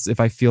 regardless if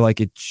I feel like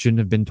it shouldn't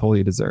have been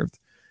totally deserved.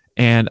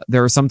 And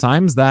there are some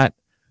times that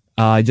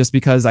just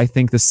because I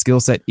think the skill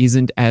set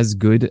isn't as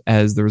good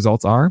as the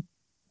results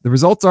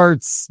are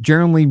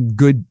generally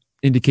good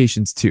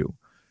indications too.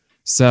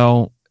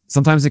 So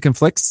sometimes it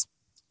conflicts,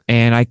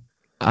 and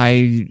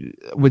I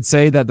would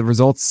say that the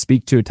results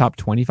speak to a top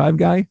 25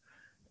 guy,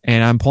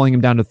 and I'm pulling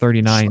him down to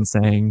 39,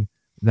 saying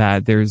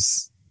that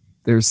there's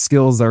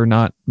skills that are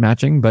not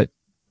matching, but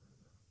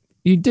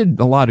he did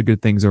a lot of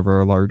good things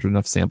over a large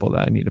enough sample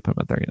that I need to put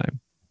him at 39.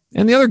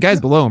 And the other guys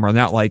below him are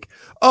not like,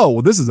 oh,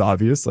 well, this is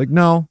obvious. Like,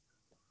 no,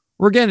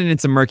 we're getting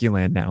into murky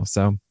land now.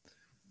 So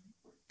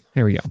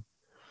here we go.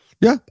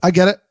 Yeah, I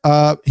get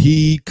it.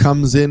 He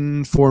comes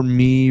in for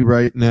me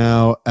right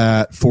now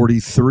at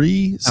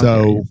 43.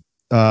 So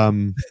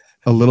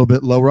a little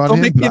bit lower on him.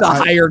 Don't make me the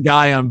higher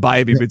guy on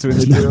Bybee between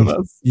the two of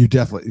us. You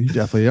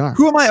definitely are.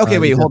 Who am I? Okay,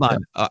 wait, hold on.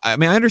 I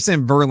mean, I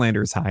understand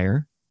Verlander's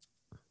higher.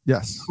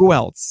 Yes. Who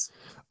else?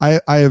 I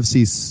have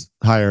Cease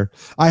higher.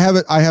 I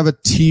have a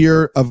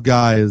tier of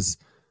guys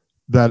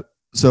that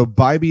So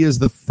Bybee is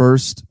the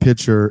first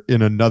pitcher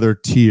in another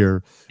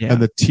tier,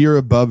 and the tier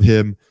above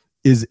him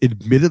is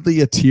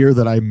admittedly a tier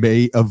that I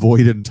may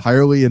avoid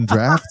entirely in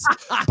drafts,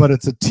 but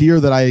it's a tier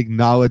that I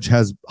acknowledge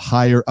has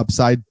higher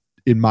upside,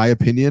 in my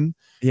opinion,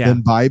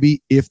 than Bybee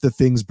if the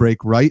things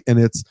break right. And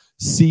it's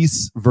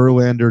Cease,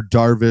 Verlander,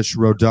 Darvish,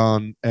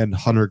 Rodon, and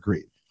Hunter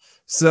Green.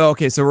 So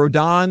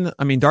Rodon,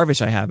 I mean,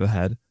 Darvish I have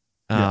ahead,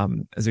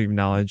 as we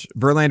acknowledge.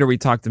 Verlander, we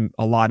talked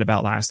a lot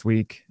about last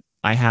week.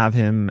 I have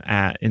him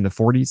in the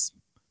 40s.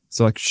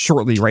 So like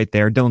shortly right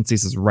there. Dylan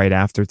Cease is right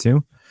after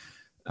too.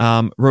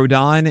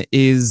 Rodon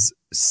is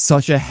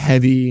such a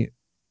heavy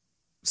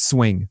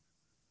swing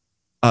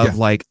of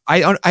like,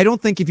 I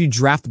don't think if you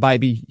draft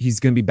Bybee, he's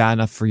going to be bad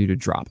enough for you to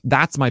drop.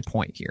 That's my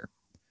point here.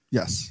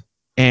 Yes.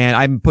 And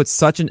I put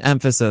such an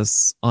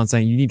emphasis on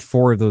saying you need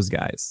 4 of those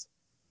guys.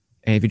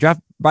 And if you draft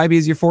Bybee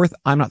as your 4th,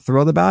 I'm not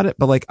thrilled about it,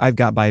 but like I've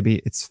got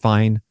Bybee. It's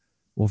fine.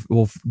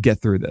 We'll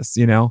get through this,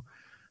 you know?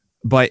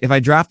 But if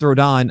I draft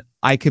Rodon,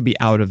 I could be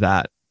out of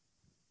that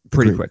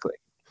pretty quickly.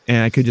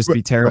 And I could just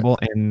be terrible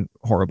and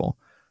horrible.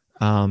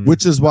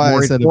 Which is why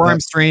I said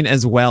forearm strain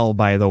as well,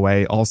 by the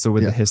way, also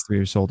with the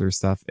history of shoulder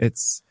stuff.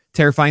 It's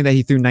terrifying that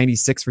he threw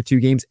 96 for 2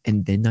 games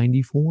and then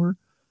 94,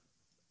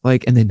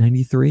 like, and then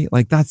 93.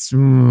 Like that's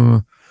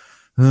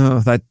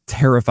that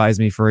terrifies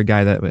me for a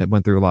guy that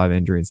went through a lot of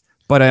injuries.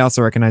 But I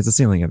also recognize the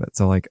ceiling of it.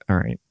 So like, all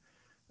right.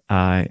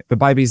 But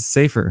Bybee's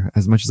safer.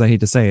 As much as I hate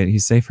to say it,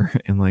 he's safer.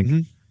 And like,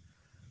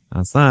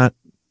 that's that.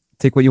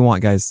 Take what you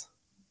want, guys.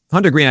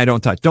 Hunter Green, I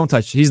don't touch. Don't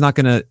touch. He's not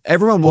gonna.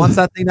 Everyone wants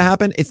that thing to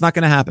happen. It's not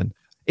gonna happen.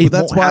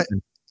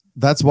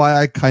 That's why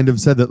I kind of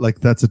said that like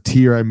that's a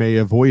tier I may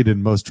avoid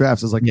in most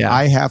drafts. Is like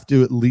I have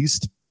to, at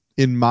least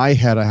in my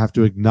head, I have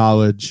to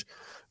acknowledge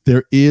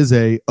there is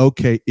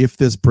if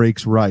this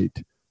breaks right,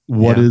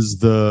 what is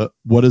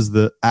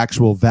the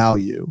actual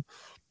value?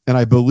 And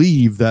I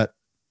believe that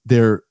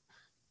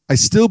I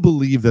still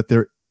believe that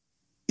there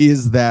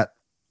is that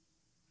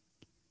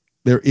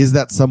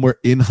somewhere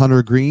in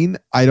Hunter Green.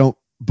 I don't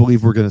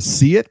believe we're going to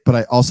see it, but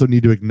I also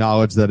need to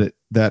acknowledge that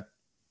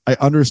I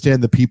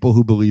understand the people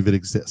who believe it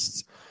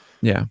exists.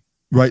 Yeah.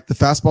 Right. The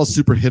fastball is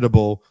super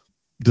hittable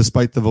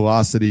despite the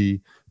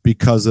velocity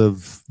because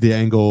of the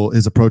angle,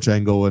 his approach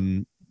angle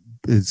and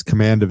his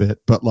command of it.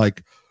 But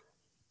like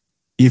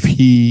if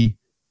he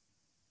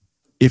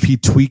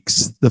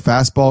tweaks the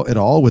fastball at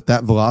all with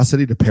that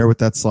velocity to pair with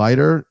that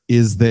slider,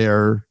 is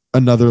there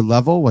another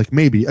level? Like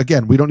maybe,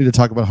 again, we don't need to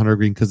talk about Hunter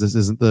Green because this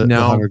isn't the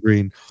Hunter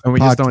Green and we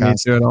podcast. Just don't need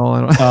to at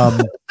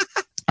all.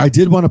 I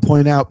did want to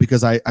point out,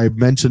 because I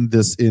mentioned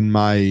this in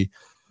my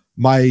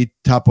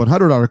top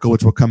 100 article,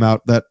 which will come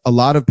out, that a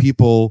lot of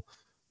people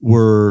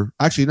were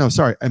I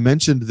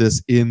mentioned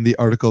this in the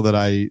article that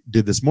I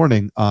did this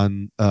morning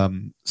on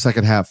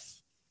second half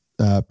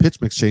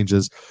pitch mix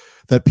changes,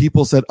 that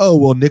people said, oh,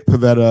 well, Nick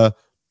Pivetta,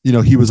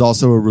 he was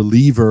also a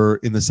reliever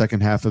in the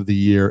second half of the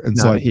year. And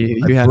so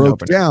I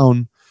broke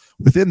down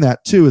within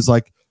that too, is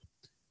like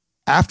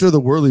after the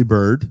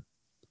Whirlybird,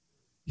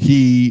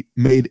 he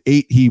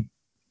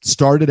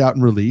started out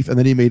in relief, and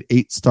then he made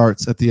 8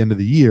 starts at the end of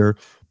the year,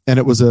 and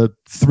it was a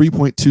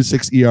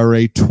 3.26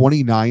 ERA,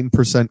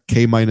 29%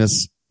 K-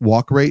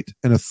 walk rate,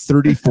 and a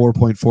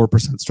 34.4%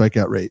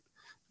 strikeout rate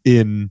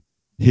in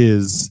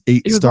his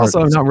 8 starts. He was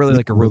also not really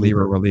like a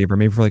reliever,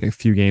 maybe for like a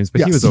few games,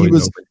 but he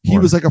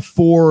was like a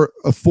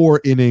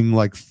four inning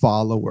like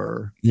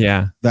follower.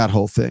 Yeah, that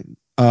whole thing.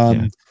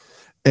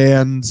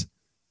 And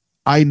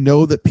I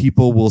know that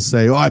people will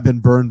say, "Oh, I've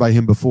been burned by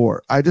him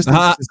before." I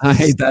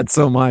hate that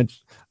so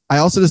much. I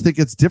also just think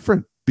it's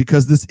different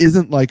because this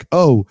isn't like,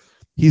 oh,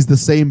 he's the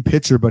same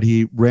pitcher, but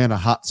he ran a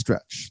hot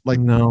stretch. Like,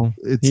 no,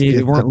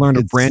 he learned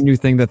a brand new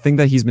thing, the thing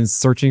that he's been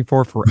searching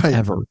for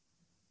forever. Right.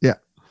 Yeah.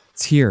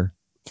 It's here.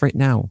 It's right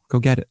now. Go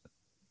get it.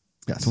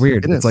 Yes, it's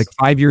weird. It's like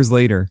 5 years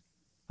later.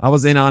 I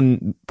was in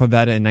on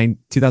Pivetta in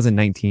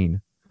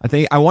 2019.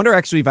 I wonder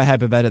actually if I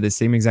had Pivetta the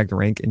same exact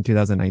rank in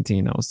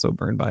 2019. I was so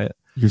burned by it.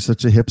 You're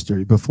such a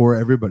hipster. Before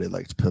everybody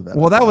liked Pivetta.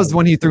 Well, that was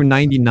when he threw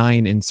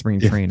 99 in spring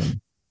training.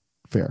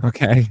 Fair.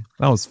 Okay.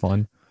 That was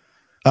fun.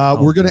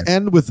 We're going to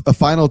end with a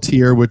final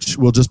tier, which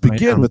will just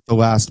begin with the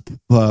last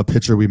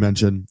pitcher we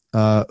mentioned,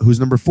 who's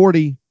number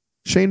 40,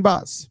 Shane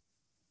Baz.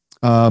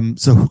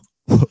 So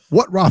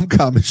what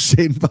rom-com is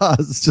Shane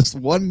Baz? Just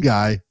one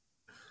guy.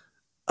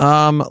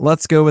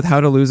 Let's go with How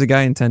to Lose a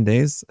Guy in 10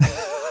 Days.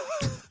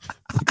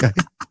 Okay.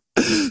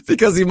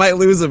 Because you might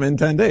lose him in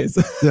 10 days.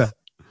 Yeah.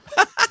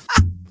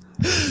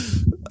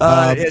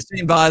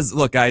 Shane Baz,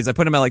 look, guys, I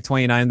put him at like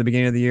 29 in the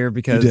beginning of the year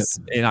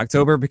in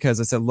October,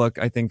 because I said, look,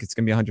 I think it's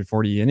going to be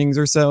 140 innings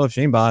or so of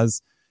Shane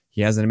Baz.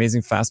 He has an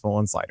amazing fastball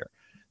and slider.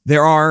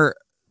 There are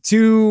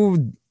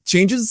 2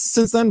 changes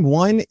since then.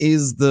 One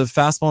is the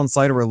fastball and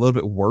slider were a little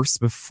bit worse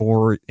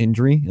before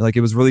injury. Like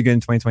it was really good in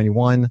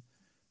 2021. I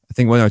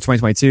think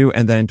 2022,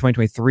 and then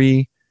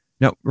 2023.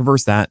 No,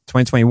 reverse that.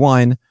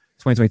 2021,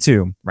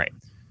 2022. Right.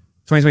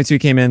 2022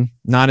 came in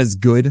not as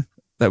good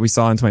that we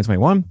saw in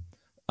 2021.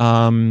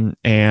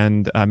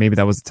 And maybe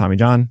that was Tommy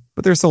John,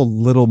 but there's still a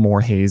little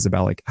more haze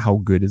about like how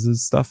good is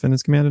his stuff and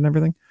his command and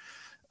everything.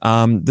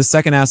 The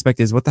second aspect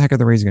is what the heck are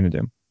the Rays going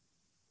to do?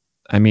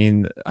 I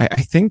mean, I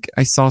think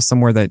I saw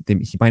somewhere that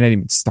he might not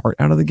even start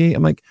out of the gate.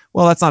 I'm like,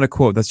 well, that's not a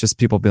quote. That's just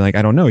people being like,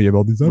 I don't know. You have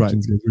all these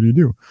options, guys. What do you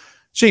do?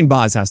 Shane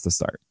Baz has to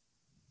start.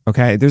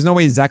 Okay. There's no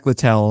way Zach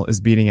Littell is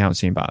beating out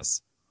Shane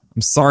Baz.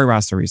 I'm sorry,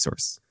 roster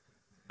resource.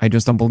 I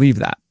just don't believe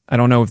that. I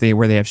don't know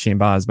where they have Shane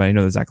Baz, but I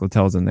know that Zach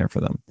Littell's in there for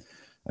them.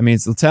 I mean,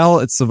 it's Littell,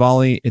 it's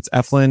Savali, it's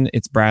Eflin,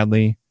 it's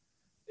Bradley,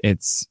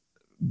 it's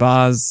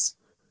Baz,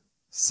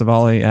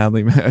 Savali,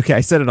 Adley. Okay,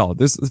 I said it all.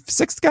 There's a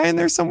sixth guy in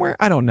there somewhere.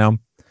 I don't know.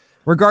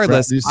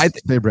 Regardless, I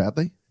say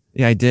Bradley.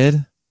 Yeah, I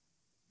did.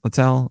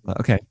 Littell.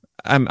 Okay,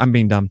 I'm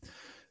being dumb.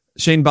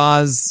 Shane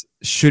Baz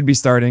should be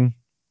starting,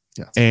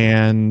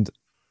 and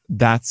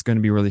that's going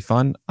to be really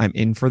fun. I'm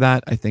in for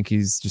that. I think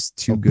he's just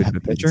too good of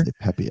a pitcher.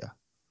 Pepia.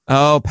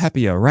 Oh,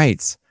 Pepia,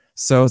 right.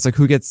 So it's like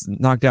who gets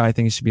knocked out? I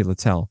think it should be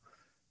Littell.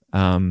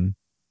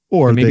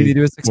 Or maybe they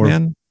do a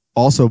 6-man.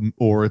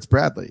 Or it's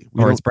Bradley.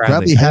 It's Bradley.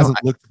 Bradley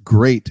hasn't looked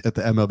great at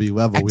the MLB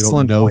level. We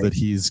don't know that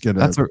he's gonna.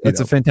 That's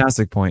a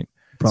fantastic point.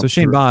 So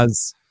Shane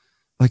Baz,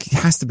 like, he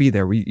has to be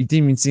there. You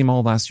didn't even see him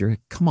all last year.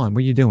 Come on, what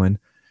are you doing?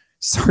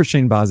 Start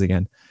Shane Baz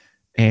again.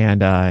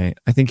 And I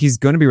think he's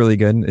going to be really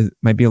good. It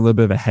might be a little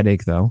bit of a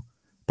headache though,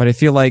 but I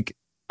feel like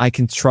I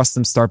can trust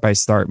him start by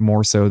start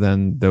more so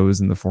than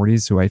those in the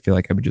 40s who I feel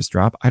like I would just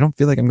drop. I don't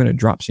feel like I'm going to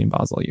drop Shane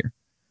Baz all year.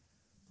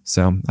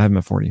 So I have him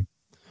at 40.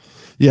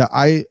 Yeah,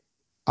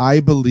 I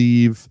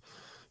believe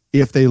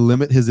if they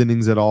limit his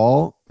innings at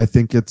all, I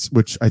think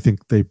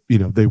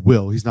they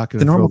will. He's not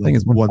going to throw like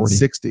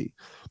 160.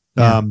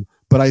 Yeah.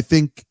 But I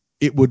think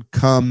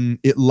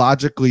it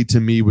logically to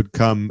me would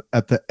come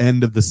at the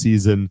end of the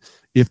season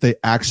if they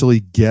actually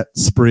get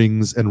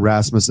Springs and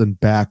Rasmussen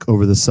back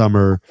over the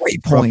summer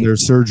from their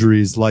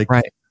surgeries,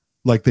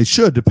 like they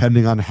should,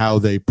 depending on how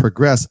they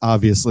progress.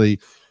 Obviously,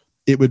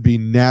 it would be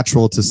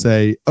natural to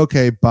say,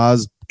 okay,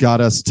 Baz got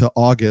us to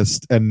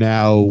August, and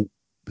now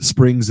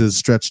Springs is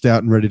stretched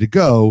out and ready to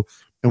go,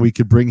 and we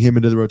could bring him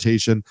into the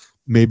rotation.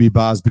 Maybe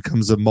Baz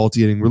becomes a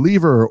multi-inning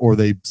reliever, or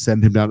they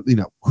send him down.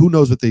 Who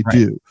knows what they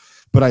do?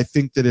 But I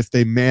think that if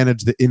they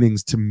manage the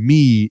innings, to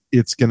me,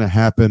 it's going to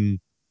happen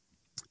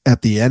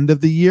at the end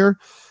of the year.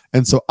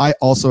 And so I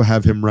also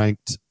have him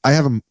ranked. I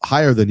have him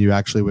higher than you,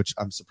 actually, which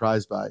I'm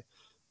surprised by.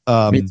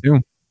 Me too.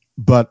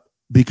 But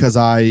because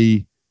I'll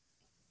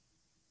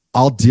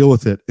deal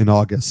with it in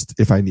August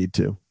if I need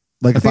to.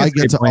 Like if I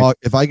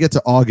get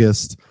to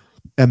August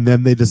and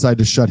then they decide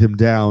to shut him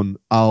down,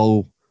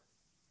 I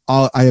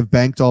have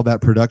banked all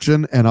that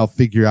production and I'll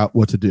figure out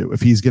what to do.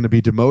 If he's going to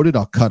be demoted,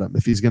 I'll cut him.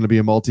 If he's going to be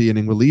a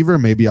multi-inning reliever,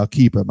 maybe I'll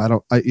keep him.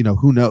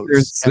 Who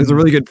knows? There's a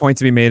really good point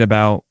to be made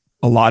about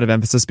a lot of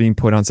emphasis being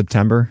put on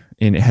September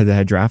in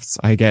head-to-head drafts.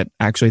 I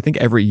think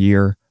every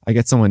year I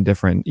get someone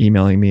different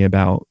emailing me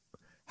about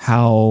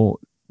how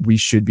we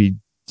should be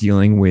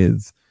dealing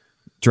with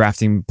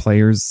drafting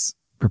players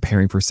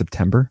preparing for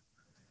September.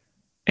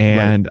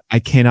 And I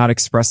cannot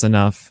express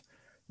enough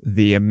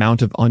the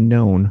amount of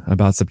unknown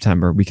about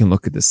September. We can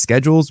look at the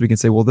schedules. We can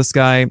say, well, these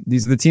are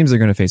the teams they're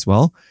going to face.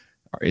 Well,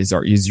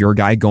 is your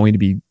guy going to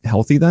be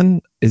healthy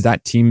then? Is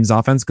that team's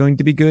offense going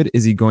to be good?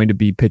 Is he going to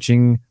be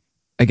pitching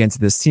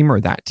against this team or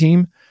that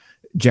team?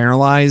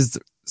 Generalized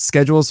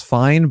schedule's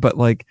fine, but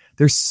like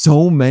there's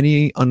so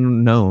many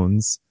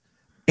unknowns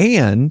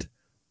and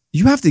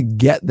you have to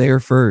get there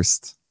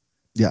first.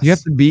 Yes. You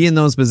have to be in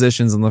those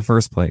positions in the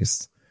first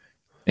place.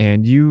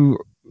 And you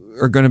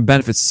are going to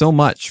benefit so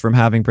much from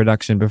having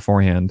production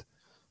beforehand.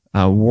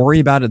 Worry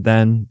about it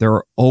then. There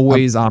are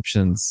always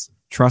options.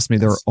 Trust me,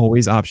 there are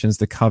always options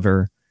to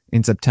cover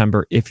in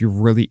September if you're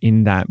really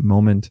in that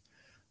moment.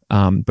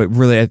 But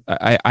really,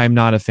 I'm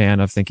not a fan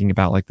of thinking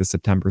about like the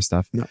September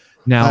stuff. No.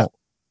 Now,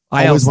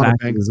 I always want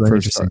to bank is an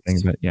interesting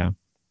thing, but yeah.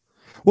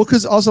 Well,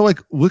 because also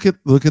like look at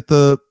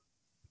the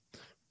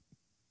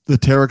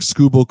Tarek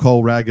Skubal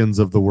Cole Ragans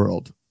of the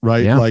world,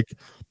 right? Yeah. Like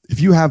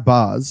if you have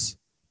Baz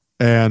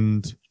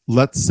and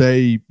let's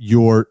say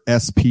your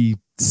SP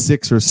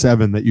 6 or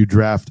 7 that you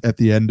draft at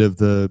the end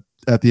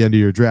of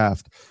your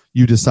draft,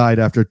 you decide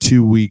after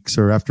 2 weeks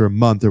or after a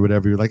month or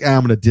whatever, you're like, I'm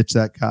going to ditch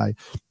that guy.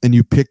 And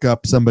you pick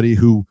up somebody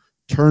who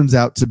turns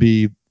out to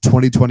be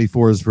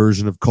 2024's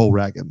version of Cole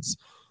Ragans.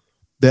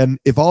 Then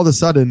if all of a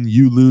sudden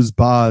you lose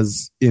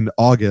Baz in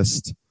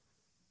August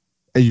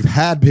and you've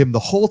had him the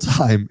whole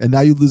time and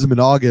now you lose him in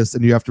August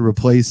and you have to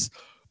replace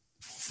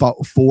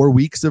 4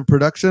 weeks of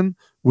production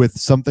with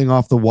something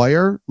off the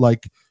wire,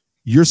 like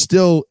you're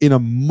still in a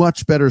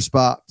much better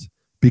spot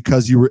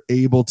because you were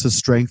able to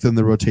strengthen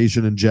the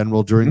rotation in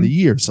general during the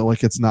year. So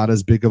like it's not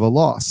as big of a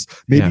loss.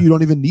 Maybe you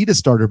don't even need a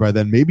starter by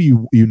then. Maybe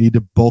you need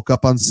to bulk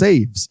up on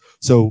saves.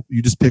 So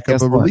you just pick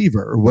up a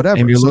reliever or whatever.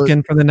 And you're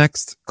looking for the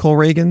next Cole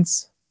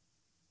Ragans,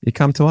 you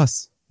come to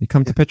us. You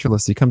come to Pitcher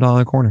List. You come down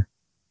the corner.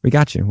 We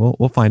got you.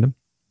 We'll find him.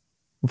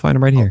 We'll find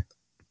him right here.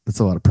 That's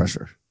a lot of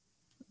pressure.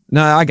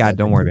 No, I got it.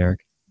 Don't worry,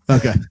 Eric.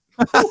 Okay.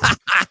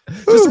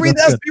 Just read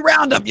the SP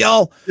roundup,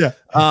 y'all. Yeah.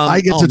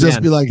 I get to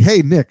just be like,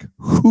 hey, Nick,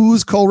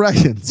 who's Cole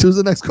Ragans? Who's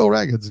the next Cole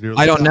Ragans? Like,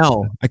 I don't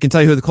know. I can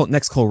tell you who the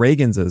next Cole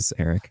Ragans is,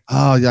 Eric.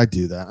 Oh, yeah, I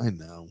do that. I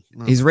know.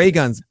 He's ray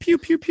guns. Pew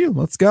pew pew.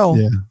 Let's go.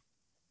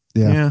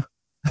 Yeah.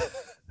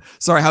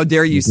 Sorry, how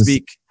dare you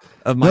speak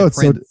of my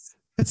prince?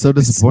 It's so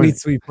disappointing.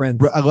 Sweet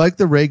prince. I like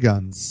the ray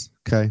guns.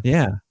 Okay.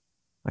 Yeah,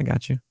 I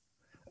got you.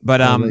 But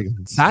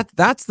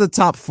that's the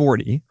top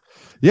 40.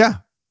 Yeah,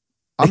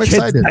 I'm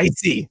excited.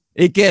 Dicey.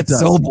 It gets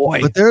so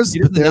boy. But there's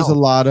a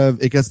lot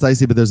of, it gets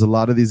dicey. But there's a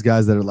lot of these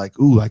guys that are like,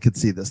 ooh, I could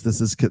see this.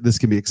 This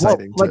can be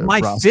exciting. Well, like my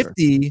roster.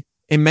 50,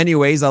 in many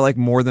ways, I like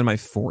more than my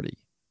 40.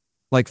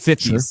 Like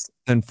 50s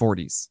than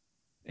 40s.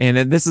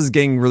 And this is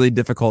getting really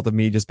difficult of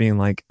me just being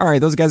like, all right,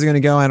 those guys are going to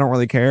go. I don't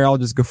really care. I'll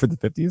just go for the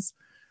 50s.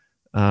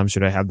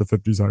 Should I have the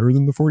 50s higher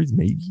than the 40s?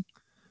 Maybe.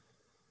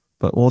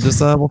 But we'll just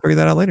we'll figure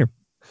that out later.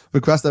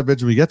 We'll cross that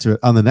bridge when we get to it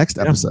on the next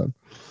episode.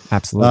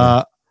 Absolutely.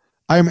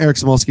 I am Eric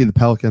Smolsky, the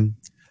Pelican.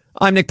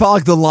 I'm Nick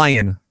Pollock, the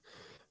Lion.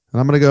 And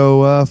I'm going to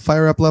go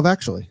fire up Love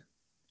Actually.